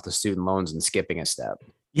paying off the student loans and skipping a step.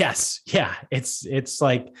 Yes. Yeah. It's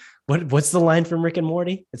like, what's the line from Rick and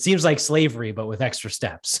Morty? It seems like slavery, but with extra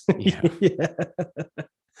steps. Yeah. Yeah.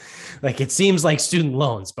 Like, it seems like student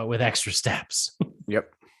loans, but with extra steps.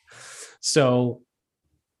 Yep. So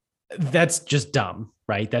that's just dumb,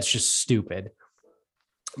 right? That's just stupid.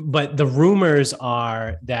 But the rumors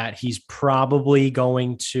are that he's probably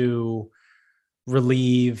going to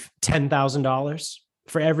relieve $10,000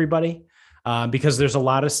 for everybody, because there's a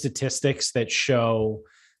lot of statistics that show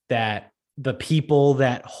that the people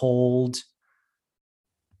that hold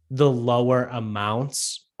the lower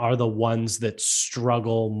amounts are the ones that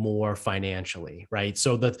struggle more financially, right?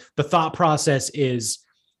 So the thought process is,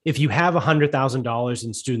 if you have $100,000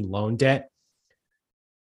 in student loan debt,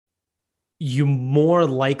 you more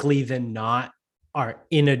likely than not are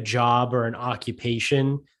in a job or an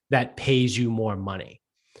occupation that pays you more money.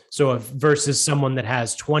 So versus someone that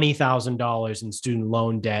has $20,000 in student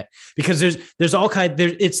loan debt, because there's all kind,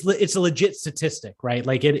 it's a legit statistic, right?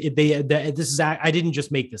 Like this is, I didn't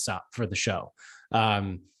just make this up for the show.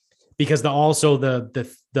 Because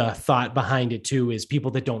the thought behind it too is people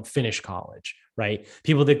that don't finish college, right?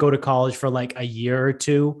 People that go to college for like a year or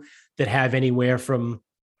two that have anywhere from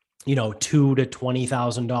 $2,000 to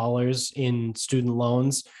 $20,000 in student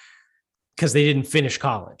loans because they didn't finish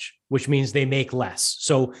college, which means they make less.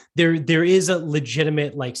 So there is a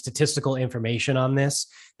legitimate like statistical information on this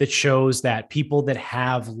that shows that people that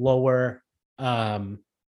have lower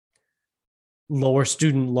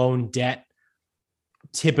student loan debt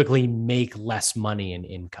typically make less money in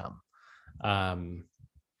income.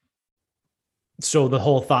 So the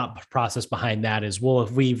whole thought process behind that is, well,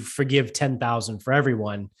 if we forgive 10,000 for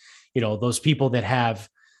everyone, those people that have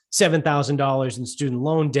 $7,000 in student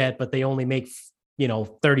loan debt, but they only make,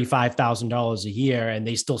 $35,000 a year and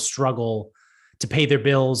they still struggle to pay their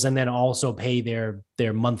bills and then also pay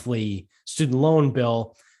their monthly student loan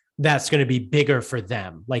bill, that's going to be bigger for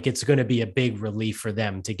them. Like it's going to be a big relief for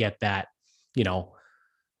them to get that,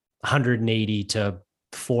 $180 to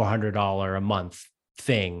 $400 a month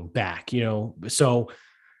thing back, so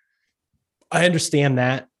I understand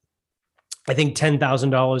that. I think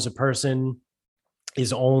 $10,000 a person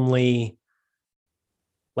is only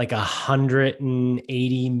like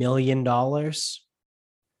 $180 million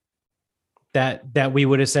that we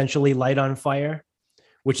would essentially light on fire,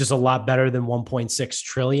 which is a lot better than 1.6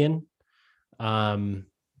 trillion. I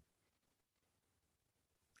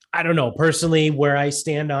don't know personally where I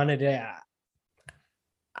stand on it.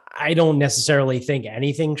 I don't necessarily think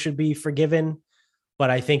anything should be forgiven, but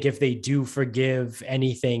I think if they do forgive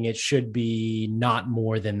anything, it should be not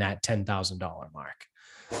more than that $10,000 mark.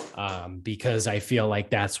 Because I feel like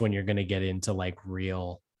that's when you're going to get into like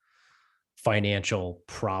real financial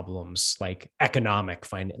problems, like economic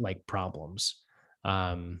problems.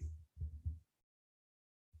 I mean,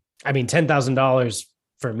 $10,000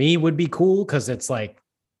 for me would be cool because it's like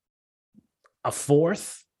a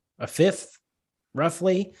fifth,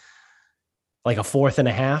 roughly, like a fourth and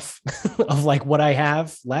a half of like what I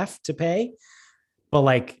have left to pay. But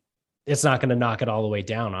like, it's not going to knock it all the way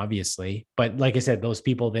down, obviously. But like I said, those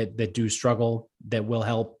people that do struggle, that will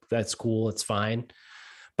help, that's cool. It's fine.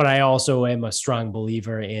 But I also am a strong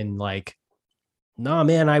believer in like, no,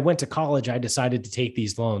 man, I went to college. I decided to take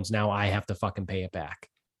these loans. Now I have to fucking pay it back.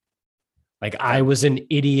 Like I was an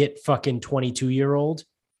idiot fucking 22-year-old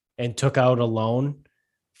and took out a loan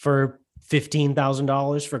for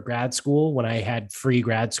 $15,000 for grad school when I had free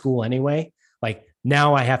grad school anyway. Like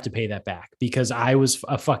now I have to pay that back because I was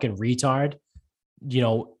a fucking retard,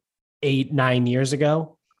 8-9 years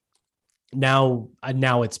ago. Now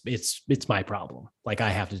it's my problem. Like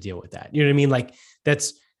I have to deal with that. You know what I mean? Like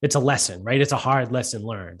it's a lesson, right? It's a hard lesson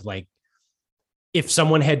learned. Like if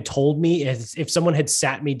someone had told me, if someone had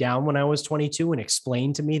sat me down when I was 22 and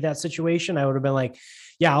explained to me that situation, I would have been like,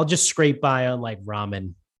 yeah, I'll just scrape by on like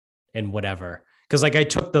ramen and whatever. Cause like I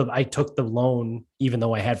took the loan, even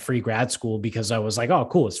though I had free grad school, because I was like, oh,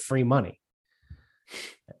 cool. It's free money.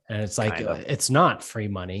 And it's like, it's not free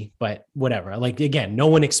money, but whatever. Like, again, no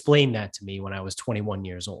one explained that to me when I was 21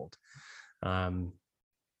 years old. So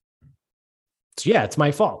yeah, it's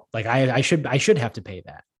my fault. Like I should have to pay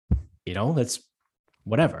that, that's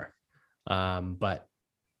whatever. But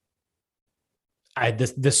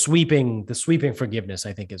the sweeping forgiveness,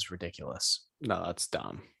 I think is ridiculous. No, that's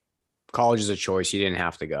dumb. College is a choice. You didn't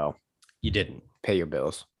have to go. You didn't pay your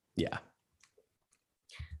bills. Yeah.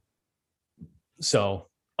 So,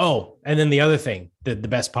 and then the other thing, the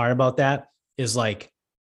best part about that is like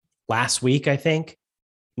last week, I think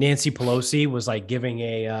Nancy Pelosi was like giving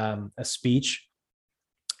a speech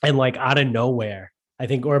and like out of nowhere, I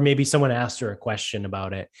think, or maybe someone asked her a question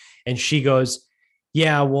about it. And she goes,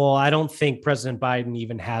 yeah, well, I don't think President Biden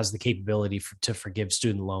even has the capability to forgive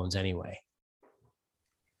student loans anyway.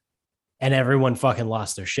 And everyone fucking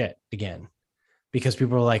lost their shit again because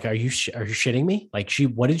people were like, are you shitting me? Like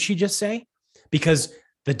what did she just say? Because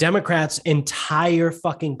the Democrats' entire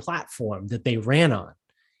fucking platform that they ran on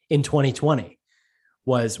in 2020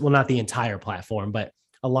 was, well, not the entire platform, but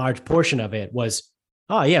a large portion of it was,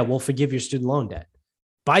 oh yeah, we'll forgive your student loan debt.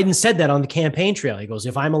 Biden said that on the campaign trail. He goes,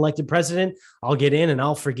 if I'm elected president, I'll get in and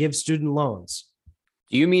I'll forgive student loans.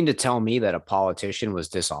 Do you mean to tell me that a politician was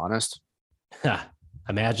dishonest?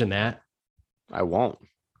 Imagine that. I won't.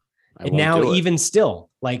 And now even still,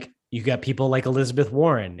 like you got people like Elizabeth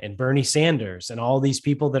Warren and Bernie Sanders and all these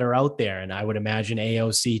people that are out there. And I would imagine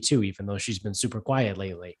AOC too, even though she's been super quiet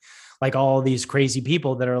lately, like all these crazy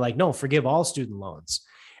people that are like, no, forgive all student loans.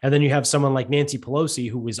 And then you have someone like Nancy Pelosi,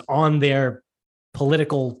 who was on their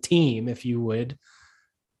political team, if you would,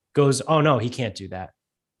 goes, oh no, he can't do that.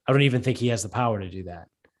 I don't even think he has the power to do that.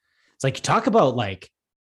 It's like, talk about like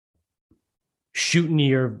shooting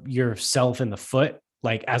yourself in the foot,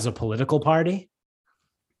 like as a political party.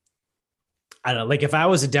 I don't know, like if I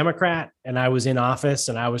was a Democrat and I was in office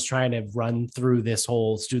and I was trying to run through this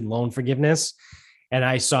whole student loan forgiveness, and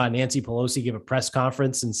I saw Nancy Pelosi give a press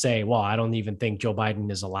conference and say, well, I don't even think Joe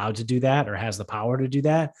Biden is allowed to do that or has the power to do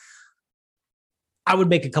that, I would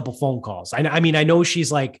make a couple phone calls. I mean, I know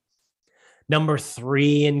she's like number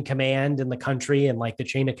 3 in command in the country and like the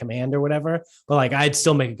chain of command or whatever, but like I'd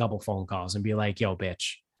still make a couple phone calls and be like, yo,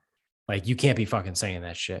 bitch, like you can't be fucking saying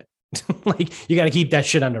that shit. Like you got to keep that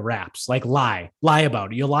shit under wraps. Like lie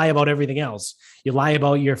about it. You lie about everything else. You lie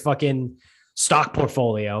about your fucking stock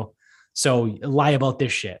portfolio. So lie about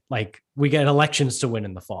this shit. Like we got elections to win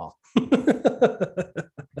in the fall.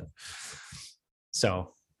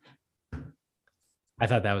 So I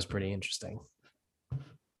thought that was pretty interesting.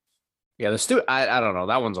 Yeah, I don't know.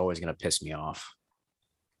 That one's always gonna piss me off.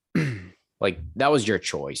 Like that was your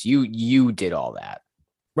choice. You did all that.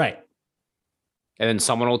 Right. And then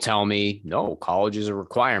someone will tell me, no, college is a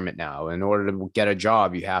requirement now. In order to get a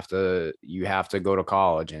job, you have to go to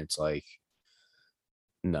college. And it's like,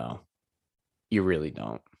 no, you really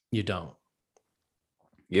don't. You don't.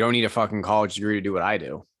 You don't need a fucking college degree to do what I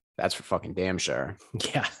do. That's for fucking damn sure.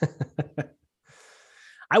 Yeah.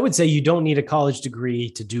 I would say you don't need a college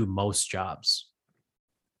degree to do most jobs.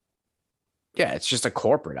 Yeah, it's just a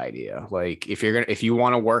corporate idea. Like if you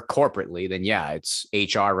want to work corporately, then yeah, it's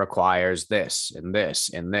HR requires this and this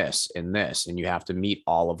and this and this, and you have to meet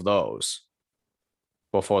all of those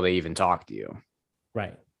before they even talk to you.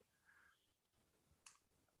 Right.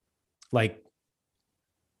 Like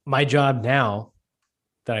my job now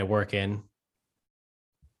that I work in,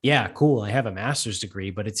 yeah, cool. I have a master's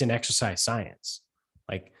degree, but it's in exercise science.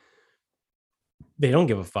 Like they don't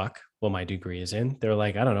give a fuck what my degree is in. They're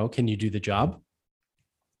like, I don't know, can you do the job?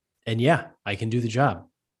 And yeah, I can do the job.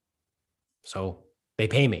 So they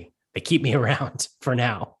pay me. They keep me around for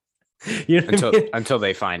now. You know until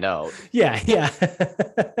they find out. Yeah.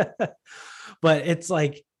 But it's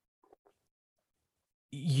like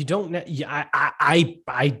you don't know.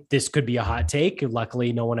 I this could be a hot take.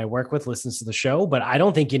 Luckily, no one I work with listens to the show, but I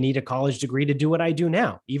don't think you need a college degree to do what I do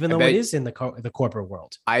now, even though it is in the corporate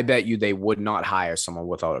world. I bet you they would not hire someone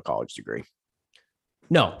without a college degree.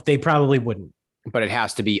 No, they probably wouldn't. But it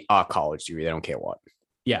has to be a college degree. They don't care what.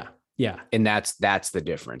 Yeah. And that's the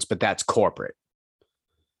difference. But that's corporate.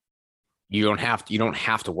 You don't have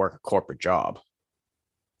to work a corporate job.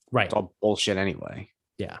 Right. It's all bullshit anyway.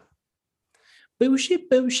 Yeah. Bullshit.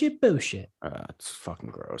 It's fucking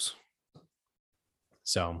gross.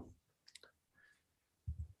 So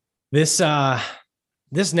this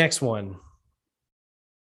next one,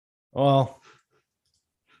 well,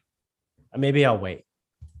 maybe I'll wait.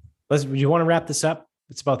 You want to wrap this up?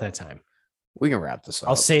 It's about that time. We can wrap this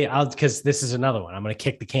up. Because this is another one. I'm going to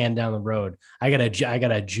kick the can down the road. I got a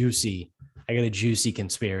juicy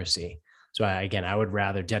conspiracy. So I would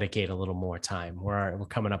rather dedicate a little more time. We're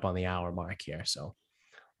coming up on the hour mark here. So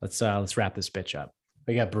let's wrap this bitch up.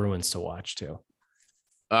 We got Bruins to watch too.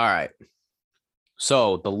 All right.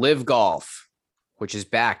 So the Live Golf, which is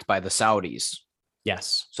backed by the Saudis.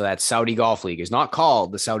 Yes. So that Saudi Golf League is not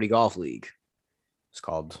called the Saudi Golf League. It's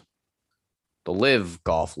called the Live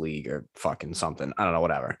Golf League or fucking something. I don't know,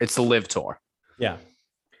 whatever. It's the Live Tour. Yeah.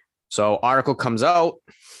 So article comes out.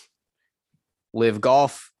 Live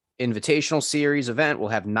Golf Invitational Series event will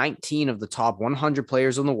have 19 of the top 100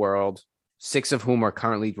 players in the world, 6 of whom are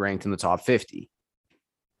currently ranked in the top 50.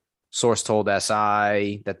 Source told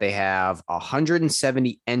SI that they have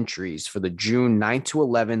 170 entries for the June 9th to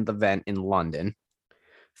 11th event in London.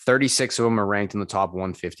 36 of them are ranked in the top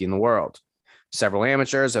 150 in the world. Several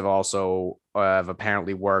amateurs have also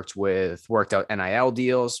apparently worked out NIL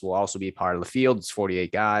deals, will also be a part of the field. It's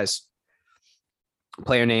 48 guys.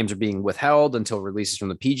 Player names are being withheld until releases from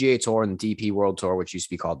the PGA Tour and the DP World Tour, which used to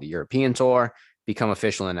be called the European Tour, become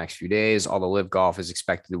official in the next few days. Although Live Golf is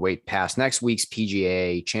expected to wait past next week's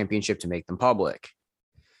PGA Championship to make them public.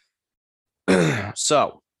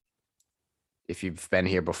 So, if you've been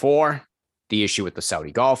here before, the issue with the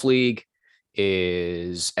Saudi Golf League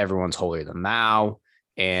is everyone's holier than thou,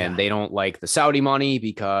 and they don't like the Saudi money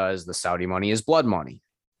because the Saudi money is blood money.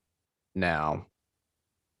 Now,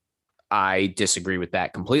 I disagree with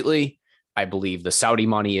that completely. I believe the Saudi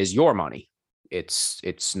money is your money. It's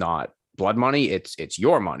not blood money. It's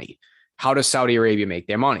your money. How does Saudi Arabia make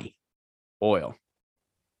their money? Oil.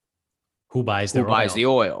 Who buys the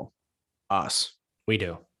oil? Us. We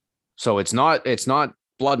do. So it's not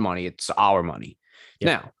blood money. It's our money. Yep.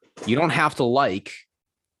 Now, you don't have to like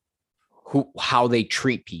how they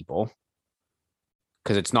treat people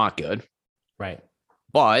because it's not good. Right.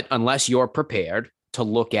 But unless you're prepared to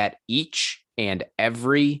look at each and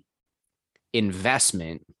every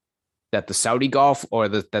investment that the Saudi Gulf or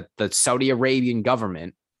that the Saudi Arabian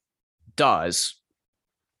government does,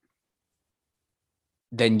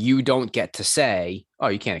 then you don't get to say, oh,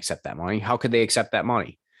 you can't accept that money. How could they accept that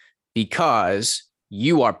money? Because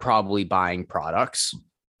you are probably buying products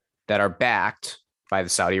that are backed by the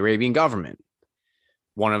Saudi Arabian government.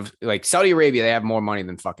 One of like Saudi Arabia, they have more money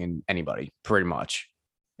than fucking anybody, pretty much.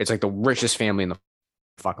 It's like the richest family in the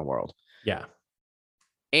fucking world. Yeah.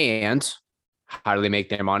 And how do they make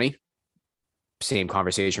their money? Same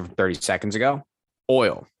conversation from 30 seconds ago.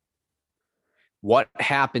 Oil. What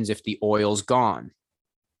happens if the oil's gone?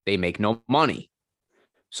 They make no money.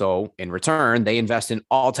 So in return, they invest in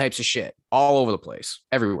all types of shit all over the place,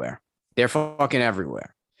 everywhere. They're fucking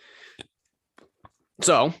everywhere.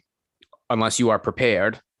 So unless you are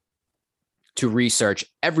prepared to research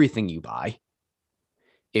everything you buy,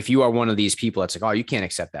 if you are one of these people that's like, oh, you can't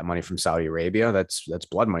accept that money from Saudi Arabia, that's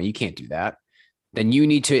blood money, you can't do that, then you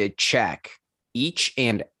need to check each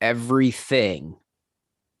and everything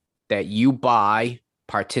that you buy,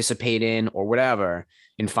 participate in, or whatever,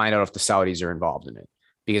 and find out if the Saudis are involved in it.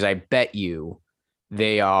 Because I bet you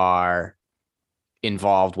they are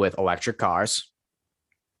involved with electric cars.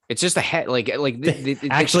 It's just a head,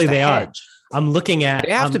 actually they are. I'm looking at.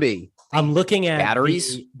 They have to be. I'm looking at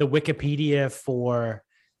batteries. The Wikipedia for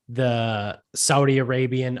the Saudi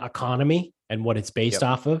Arabian economy and what it's based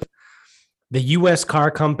off of. The U.S.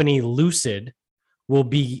 car company Lucid will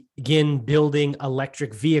begin building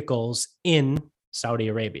electric vehicles in Saudi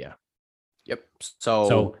Arabia. Yep.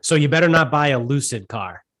 So you better not buy a Lucid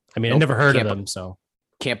car. I mean, I've never heard of them. So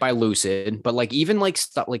can't buy Lucid, but like even like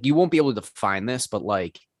stuff like you won't be able to define this, but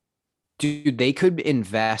like, dude, they could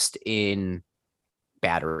invest in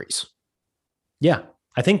batteries. Yeah,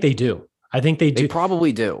 I think they do. They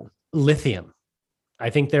probably do. Lithium. I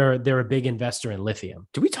think they're a big investor in lithium.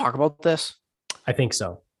 Did we talk about this? I think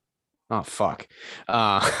so. Oh fuck!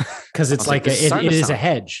 Because it's like it is a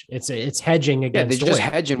hedge. It's hedging against. Yeah, they're just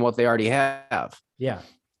hedging what they already have. Yeah.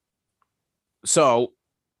 So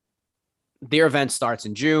their event starts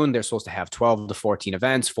in June. They're supposed to have 12 to 14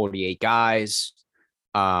 events, 48 guys,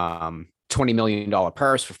 $20 million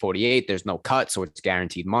purse for 48. There's no cut, so it's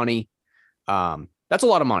guaranteed money. That's a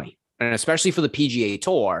lot of money, and especially for the PGA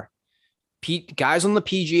Tour. Guys on the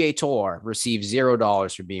PGA Tour receive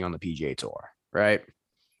 $0 for being on the PGA Tour, right?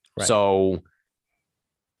 So,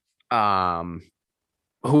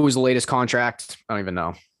 who was the latest contract? I don't even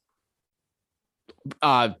know.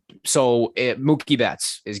 Mookie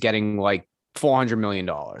Betts is getting like $400 million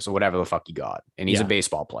or whatever the fuck he got, and he's a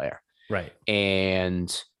baseball player, right?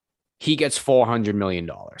 And he gets $400 million.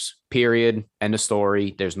 Period. End of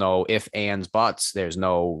story. There's no ifs, ands, buts. There's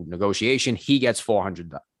no negotiation. He gets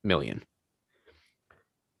 $400 million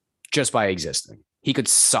just by existing. He could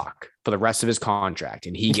suck for the rest of his contract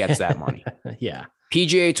and he gets that money. Yeah.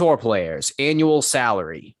 PGA Tour players, annual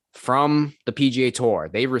salary from the PGA Tour,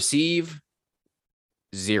 they receive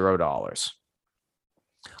 $0.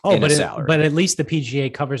 Oh, but at least the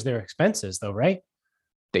PGA covers their expenses though, right?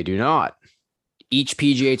 They do not. Each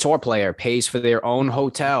PGA Tour player pays for their own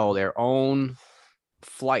hotel, their own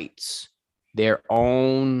flights, their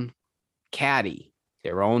own caddy,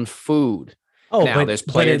 their own food. Oh, now, but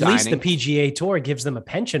at least the PGA Tour gives them a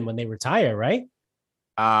pension when they retire, right?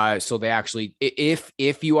 So they actually,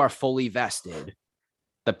 if you are fully vested,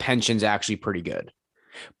 the pension's actually pretty good.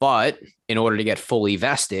 But in order to get fully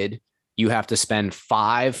vested, you have to spend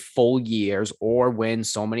 5 full years or win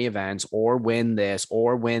so many events or win this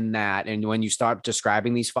or win that. And when you start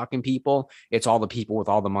describing these fucking people, it's all the people with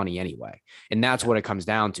all the money anyway. And that's what it comes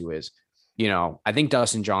down to is, I think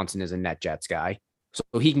Dustin Johnson is a NetJets guy.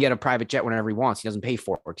 So he can get a private jet whenever he wants. He doesn't pay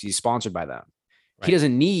for it because he's sponsored by them. Right.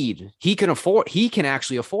 He can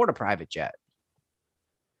actually afford a private jet.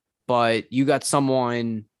 But you got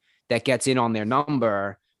someone that gets in on their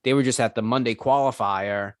number. They were just at the Monday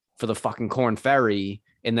qualifier for the fucking Corn Ferry,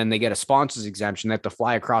 and then they get a sponsor's exemption. They have to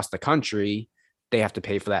fly across the country. They have to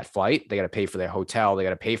pay for that flight. They got to pay for their hotel. They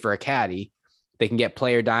got to pay for a caddy. They can get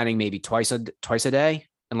player dining maybe twice a day,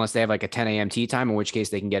 unless they have like a 10 a.m. tee time, in which case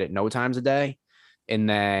they can get it no times a day. And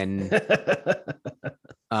then,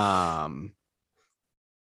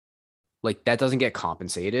 like that doesn't get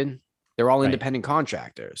compensated. They're all independent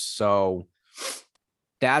contractors. So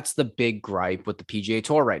that's the big gripe with the PGA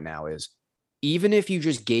Tour right now is even if you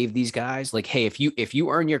just gave these guys like, hey, if you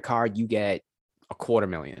earn your card, you get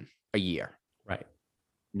 $250,000 a year. Right.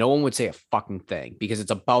 No one would say a fucking thing because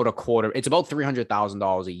it's about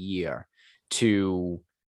 $300,000 a year to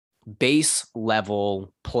base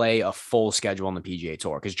level play a full schedule on the PGA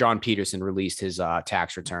Tour. Because John Peterson released his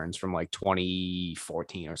tax returns from like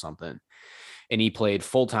 2014 or something. and he played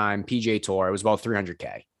full-time PGA Tour. It was about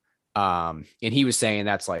 300K. And he was saying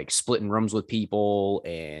that's like splitting rooms with people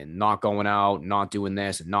and not going out, not doing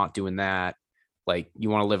this and not doing that. Like, you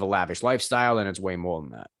want to live a lavish lifestyle, then it's way more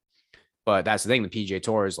than that. But that's the thing. The PGA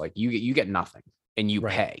Tour is like, you get nothing and you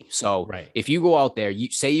pay. So if you go out there, you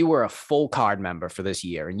say you were a full card member for this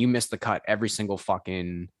year and you miss the cut every single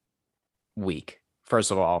fucking week.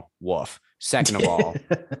 First of all, woof. Second of all,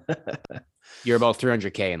 you're about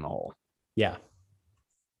 300K in the hole. Yeah.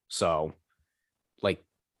 So, like,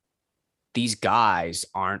 these guys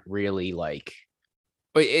aren't really like,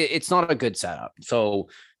 but it's not a good setup. So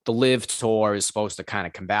the Live Tour is supposed to kind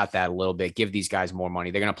of combat that a little bit, give these guys more money.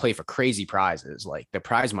 They're going to play for crazy prizes. Like, the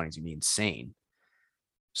prize money is going to be insane.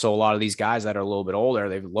 So a lot of these guys that are a little bit older,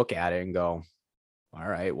 they look at it and go, all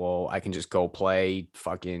right, well, I can just go play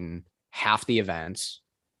fucking half the events,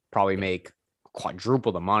 probably make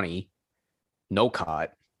quadruple the money, no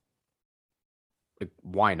cut. Like,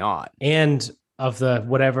 why not? And of the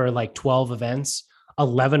whatever, like 12 events,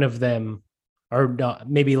 11 of them are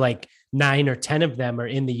maybe like 9 or 10 of them are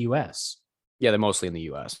in the US. Yeah, they're mostly in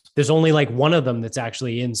the US. There's only like one of them that's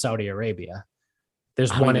actually in Saudi Arabia.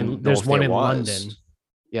 There's one in London.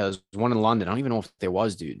 Yeah, there's one in London. I don't even know if there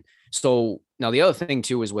was, dude. So now the other thing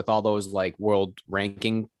too is with all those like world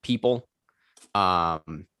ranking people, that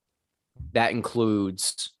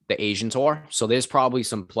includes the Asian tour. So there's probably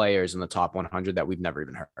some players in the top 100 that we've never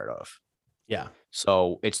even heard of. Yeah.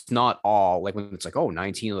 So it's not all like when it's like, oh,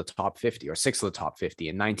 19 of the top 50 or 6 of the top 50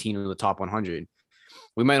 and 19 of the top 100.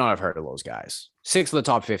 We might not have heard of those guys. 6 of the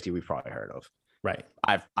top 50 we've probably heard of. Right.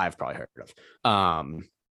 I've probably heard of.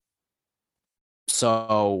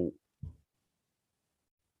 So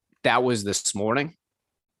that was this morning.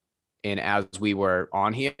 And as we were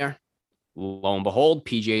on here, lo and behold,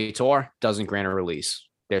 PGA Tour doesn't grant a release.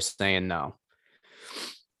 They're saying no.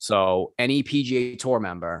 So any PGA Tour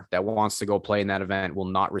member that wants to go play in that event will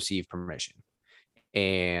not receive permission.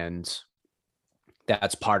 And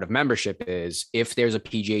that's part of membership is if there's a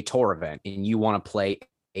PGA Tour event and you want to play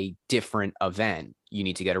a different event, you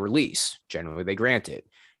need to get a release. Generally, they grant it.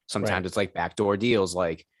 Sometimes it's like backdoor deals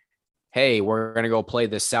like, hey, we're going to go play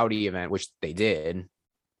this Saudi event, which they did.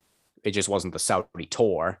 It just wasn't the Saudi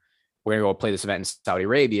tour. We're going to go play this event in Saudi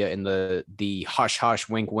Arabia. And the hush, hush,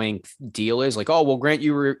 wink, wink deal is like, oh, we'll grant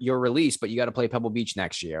you your release, but you got to play Pebble Beach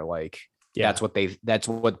next year. Like, that's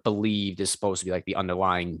what believed is supposed to be like the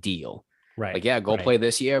underlying deal. Right. Like, yeah, go play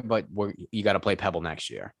this year, but you got to play Pebble next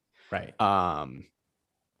year. Right.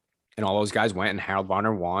 And all those guys went and Harold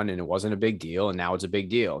Varner won and it wasn't a big deal. And now it's a big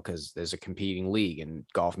deal because there's a competing league and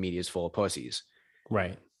golf media is full of pussies.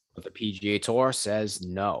 Right. But the PGA Tour says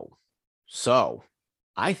no. So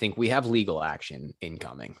I think we have legal action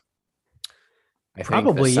incoming. I think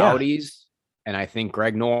the Saudis and I think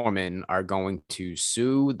Greg Norman are going to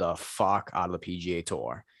sue the fuck out of the PGA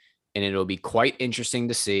Tour. And it'll be quite interesting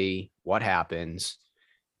to see what happens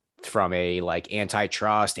from a like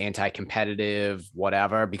antitrust, anti-competitive,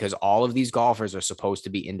 whatever, because all of these golfers are supposed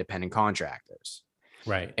to be independent contractors.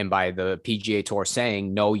 Right. And by the PGA Tour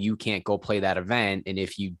saying, no, you can't go play that event. And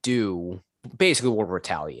if you do, basically we'll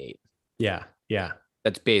retaliate. Yeah. Yeah.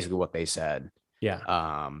 That's basically what they said.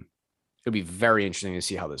 Yeah. It'll be very interesting to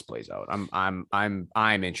see how this plays out.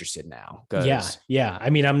 I'm interested now. Yeah. Yeah.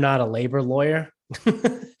 I mean, I'm not a labor lawyer,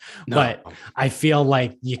 but I feel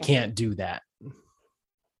like you can't do that.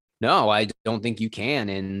 No, I don't think you can.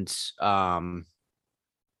 And I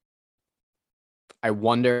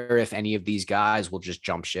wonder if any of these guys will just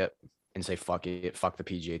jump ship and say, fuck it, fuck the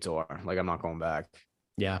PGA Tour. Like, I'm not going back.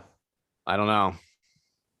 Yeah. I don't know.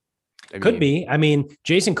 Could be. I mean,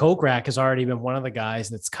 Jason Kokrak has already been one of the guys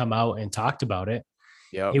that's come out and talked about it.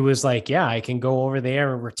 Yeah. He was like, yeah, I can go over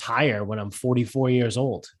there and retire when I'm 44 years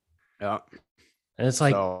old. Yeah. And it's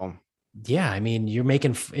like, yeah, I mean, you're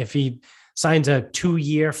making, if he signs a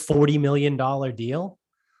 2-year, $40 million deal,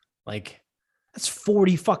 like that's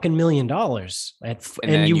 $40 fucking million.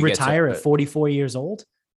 And you retire at 44 years old.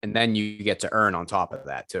 And then you get to earn on top of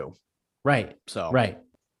that too. Right. So, right.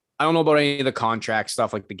 I don't know about any of the contract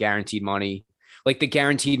stuff, like the guaranteed money,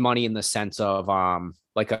 in the sense of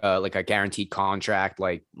like a guaranteed contract,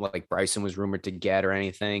 like Bryson was rumored to get or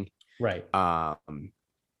anything. Right. But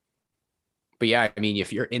yeah, I mean,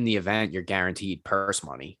 if you're in the event, you're guaranteed purse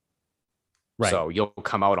money. Right. So you'll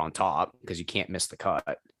come out on top because you can't miss the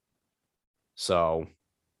cut. So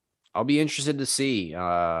I'll be interested to see,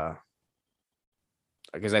 because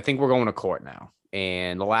I think we're going to court now.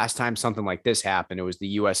 And the last time something like this happened, it was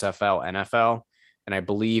the USFL NFL. And I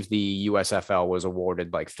believe the USFL was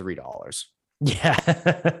awarded like $3. Yeah.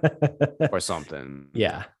 Or something.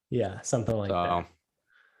 Yeah. Yeah. Something like that.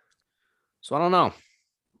 So I don't know.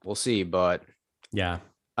 We'll see, but Yeah.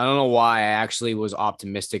 I don't know why I actually was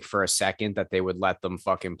optimistic for a second that they would let them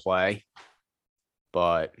fucking play,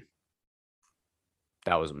 but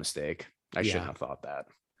that was a mistake. I shouldn't have thought that.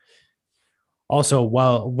 Also,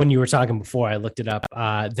 when you were talking before, I looked it up.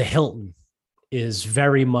 The Hilton is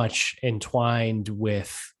very much entwined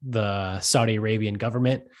with the Saudi Arabian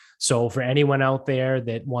government. So for anyone out there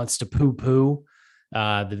that wants to poo-poo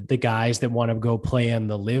the guys that want to go play on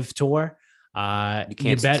the Live Tour, You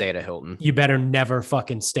can't stay at a Hilton you better never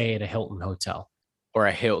fucking stay at a Hilton hotel. or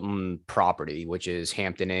a Hilton property, which is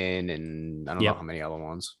Hampton Inn and I don't know how many other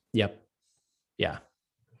ones. Yep. Yeah.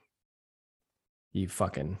 You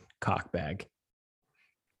fucking cockbag.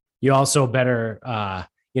 You also better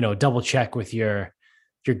double check with your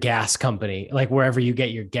gas company, like wherever you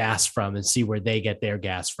get your gas from, and see where they get their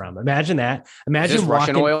gas from. Imagine that. Imagine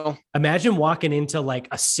Russian oil. Imagine walking into like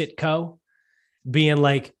a Citgo being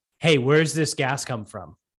like, hey, where's this gas come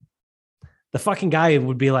from? The fucking guy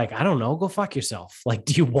would be like, I don't know, go fuck yourself. Like,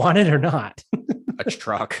 do you want it or not? A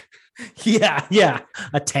truck. Yeah.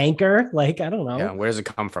 A tanker. Like, I don't know. Yeah. Where does it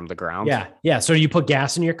come from? The ground. Yeah. So you put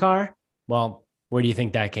gas in your car? Well, where do you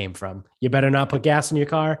think that came from? You better not put gas in your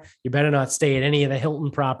car. You better not stay at any of the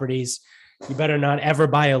Hilton properties. You better not ever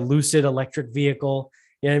buy a Lucid electric vehicle.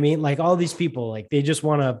 You know what I mean? Like all these people, like they just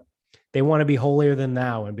want to be holier than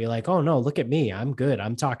thou and be like, oh no, look at me. I'm good.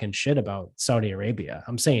 I'm talking shit about Saudi Arabia.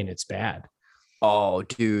 I'm saying it's bad. Oh,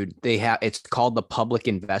 dude, it's called the Public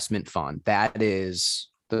Investment Fund. That is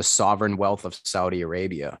the sovereign wealth of Saudi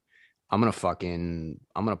Arabia. I'm going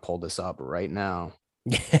to pull this up right now.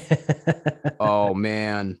 Oh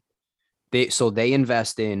man. They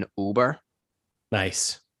invest in Uber.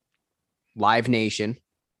 Nice. Live Nation.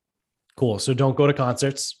 Cool. So don't go to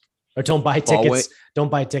concerts or don't buy tickets. Don't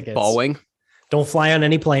buy tickets. Boeing. Don't fly on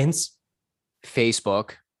any planes.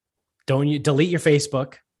 Facebook. Don't delete your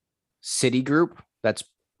Facebook. Citigroup. That's,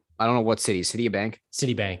 I don't know what city. Citibank.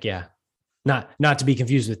 Citibank. Yeah. Not to be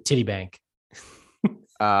confused with Titty Bank.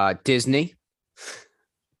 Disney.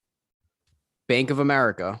 Bank of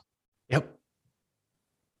America. Yep.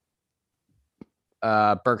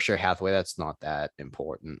 Berkshire Hathaway. That's not that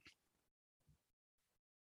important.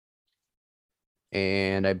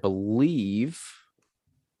 And I believe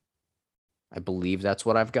that's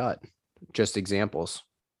what I've got. Just examples.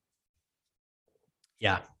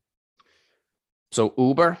 Yeah. So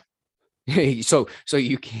Uber. so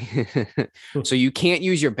you can't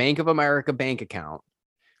use your Bank of America bank account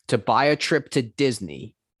to buy a trip to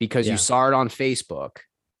Disney because you saw it on Facebook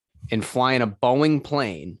and fly in a Boeing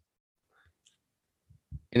plane.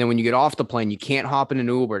 And then when you get off the plane, you can't hop in an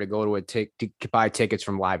Uber to go to buy tickets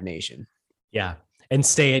from Live Nation. Yeah. And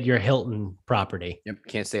stay at your Hilton property. Yep.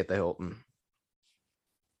 Can't stay at the Hilton.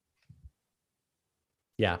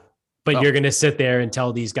 Yeah. But you're going to sit there and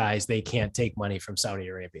tell these guys they can't take money from Saudi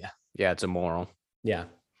Arabia. Yeah. It's immoral. Yeah.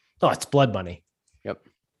 Oh, it's blood money. Yep.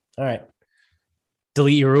 All right.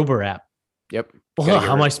 Delete your Uber app. Yep. Well,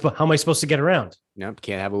 how am I supposed to get around? Yep.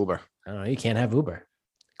 Can't have Uber. I don't know. You can't have Uber.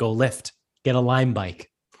 Go Lyft. Get a Lime bike.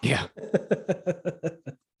 Yeah.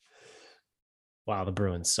 Wow. The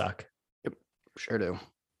Bruins suck. Yep. Sure do.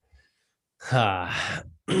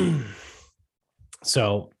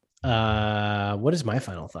 So, what is my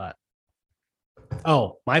final thought?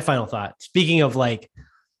 Oh, my final thought. Speaking of like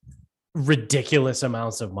ridiculous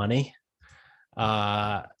amounts of money,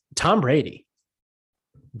 Tom Brady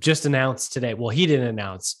just announced today. Well, he didn't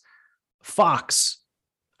announce. Fox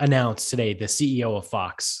announced today, the CEO of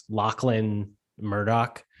Fox, Lachlan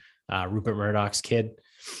Murdoch, Rupert Murdoch's kid,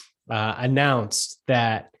 announced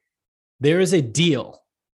that there is a deal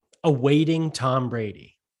awaiting Tom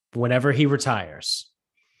Brady whenever he retires.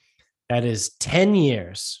 That is 10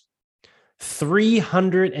 years,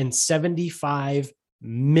 $375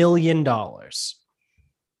 million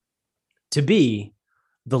to be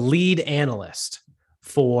the lead analyst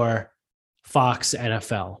for Fox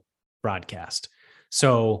NFL broadcast.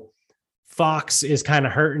 So Fox is kind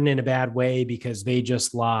of hurting in a bad way because they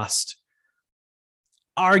just lost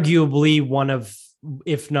arguably one of,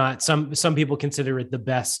 if not some people consider it the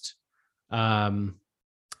best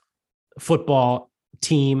football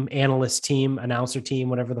team, analyst team, announcer team,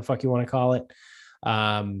 whatever the fuck you want to call it,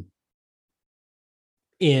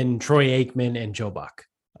 in Troy Aikman and Joe Buck.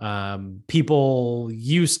 People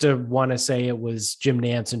used to want to say it was Jim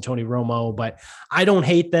Nantz and Tony Romo, but I don't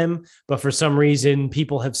hate them. But for some reason,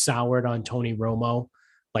 people have soured on Tony Romo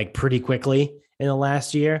like pretty quickly in the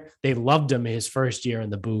last year. They loved him his first year in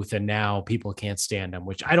the booth, and now people can't stand him,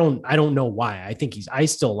 which I don't know why. I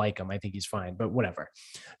still like him. I think he's fine, but whatever.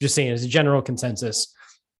 Just saying, as a general consensus,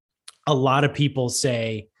 a lot of people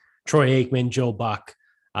say Troy Aikman, Joe Buck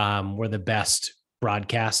were the best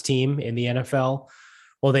broadcast team in the NFL.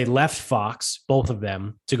 Well, they left Fox, both of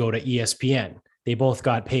them, to go to ESPN. They both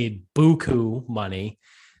got paid buku money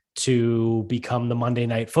to become the Monday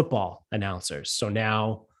Night Football announcers. So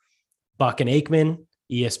now Buck and Aikman,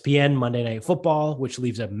 ESPN, Monday Night Football, which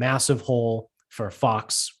leaves a massive hole for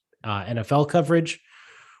Fox NFL coverage.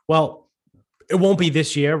 Well, it won't be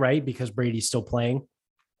this year, right? Because Brady's still playing.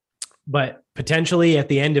 But potentially at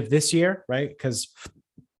the end of this year, right? Because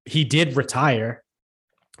he did retire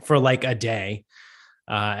for like a day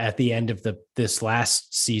at the end of this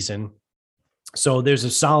last season. So there's a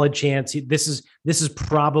solid chance this is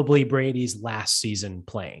probably Brady's last season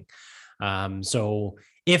playing. So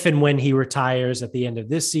if and when he retires at the end of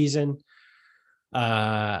this season,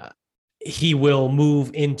 he will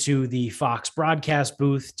move into the Fox broadcast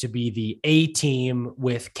booth to be the A team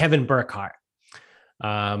with Kevin Burkhardt,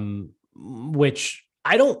 which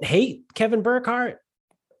I don't hate Kevin Burkhardt,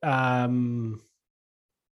 but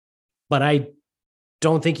I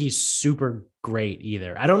don't think he's super great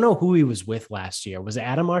either. I don't know who he was with last year. Was it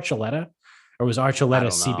Adam Archuleta or was Archuleta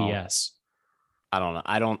CBS? I don't know.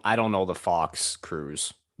 I don't know the Fox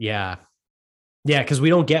crews. Yeah. Yeah. Cause we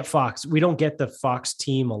don't get Fox. We don't get the Fox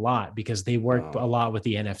team a lot because they work a lot with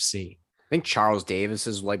the NFC. I think Charles Davis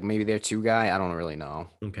is like maybe their 2 guy. I don't really know.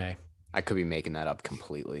 Okay. I could be making that up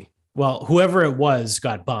completely. Well, whoever it was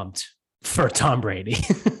got bumped for Tom Brady.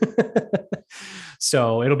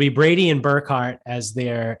 So it'll be Brady and Burkhardt as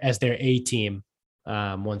their A team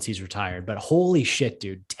once he's retired. But holy shit,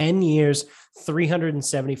 dude, 10 years,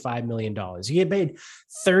 $375 million. You get paid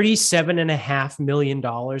 $37.5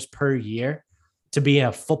 million per year to be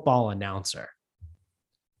a football announcer.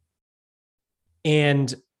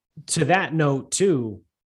 And to that note, too,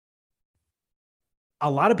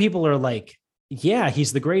 a lot of people are like, yeah,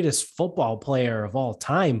 he's the greatest football player of all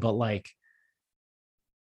time, but like,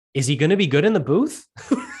 is he going to be good in the booth?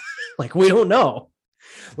 Like, we don't know.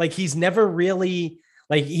 Like, he's never really,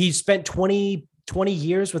 like, he spent 20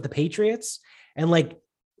 years with the Patriots and like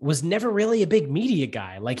was never really a big media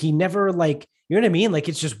guy. Like, he never, like, you know what I mean? Like,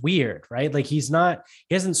 it's just weird, right? Like, he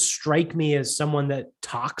doesn't strike me as someone that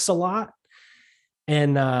talks a lot.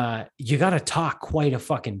 And you got to talk quite a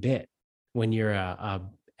fucking bit when you're a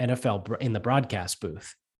NFL in the broadcast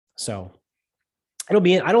booth. So I don't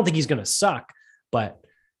think he's going to suck, but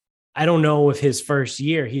I don't know if his first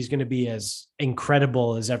year he's going to be as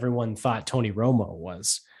incredible as everyone thought Tony Romo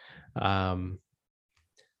was.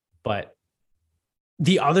 But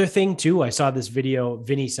the other thing too, I saw this video,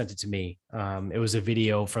 Vinny sent it to me. It was a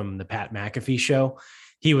video from the Pat McAfee show.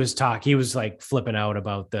 He was like flipping out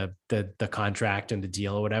about the contract and the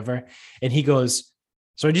deal or whatever. And he goes,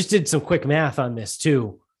 so I just did some quick math on this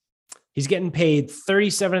too. He's getting paid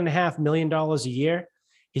 $37.5 million a year.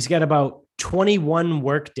 He's got about 21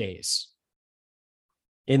 work days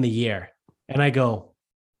in the year. And I go,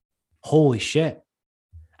 holy shit.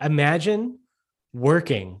 Imagine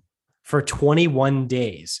working for 21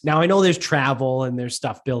 days. Now I know there's travel and there's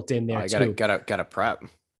stuff built in there too. Gotta prep.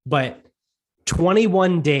 But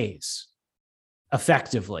 21 days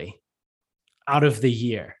effectively out of the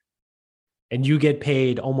year. And you get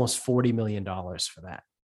paid almost $40 million for that.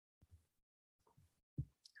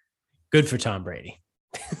 Good for Tom Brady.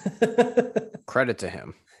 Credit to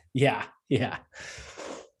him. Yeah.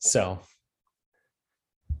 So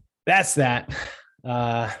that's that.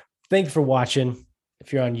 Thank you for watching.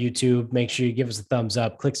 If you're on YouTube, make sure you give us a thumbs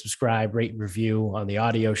up, click subscribe, rate, review on the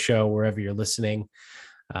audio show, wherever you're listening,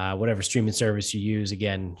 whatever streaming service you use.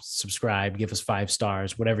 Again, subscribe, give us 5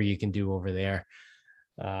 stars, whatever you can do over there.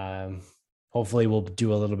 Hopefully we'll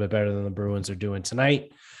do a little bit better than the Bruins are doing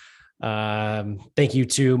tonight. Thank you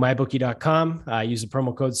to mybookie.com. Use the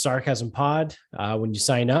promo code sarcasmpod when you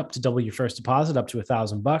sign up to double your first deposit up to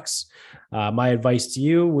 $1,000. My advice to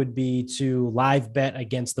you would be to live bet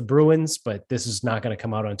against the Bruins, but this is not going to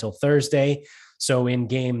come out until Thursday. So in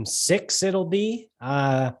game 6, it'll be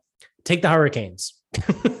take the Hurricanes.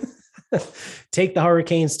 Take the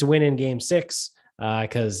Hurricanes to win in game 6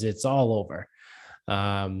 because it's all over.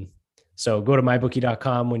 So go to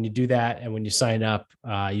mybookie.com when you do that. And when you sign up,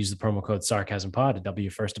 use the promo code sarcasmpod to double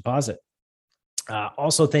your first deposit.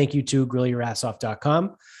 Also, thank you to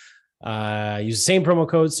grillyourassoff.com. Use the same promo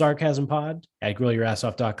code sarcasmpod at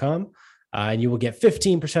grillyourassoff.com. And you will get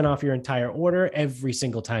 15% off your entire order every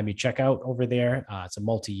single time you check out over there. It's a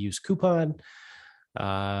multi-use coupon.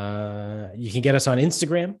 You can get us on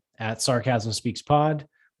Instagram at Sarcasm Speaks Pod.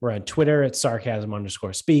 We're on Twitter at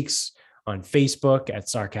sarcasm_speaks. On Facebook at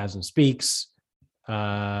Sarcasm Speaks.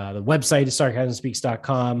 The website is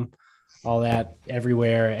sarcasmspeaks.com. all that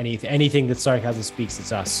everywhere. Anything that sarcasm speaks,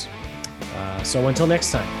 it's us. So until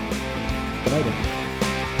next time, good night.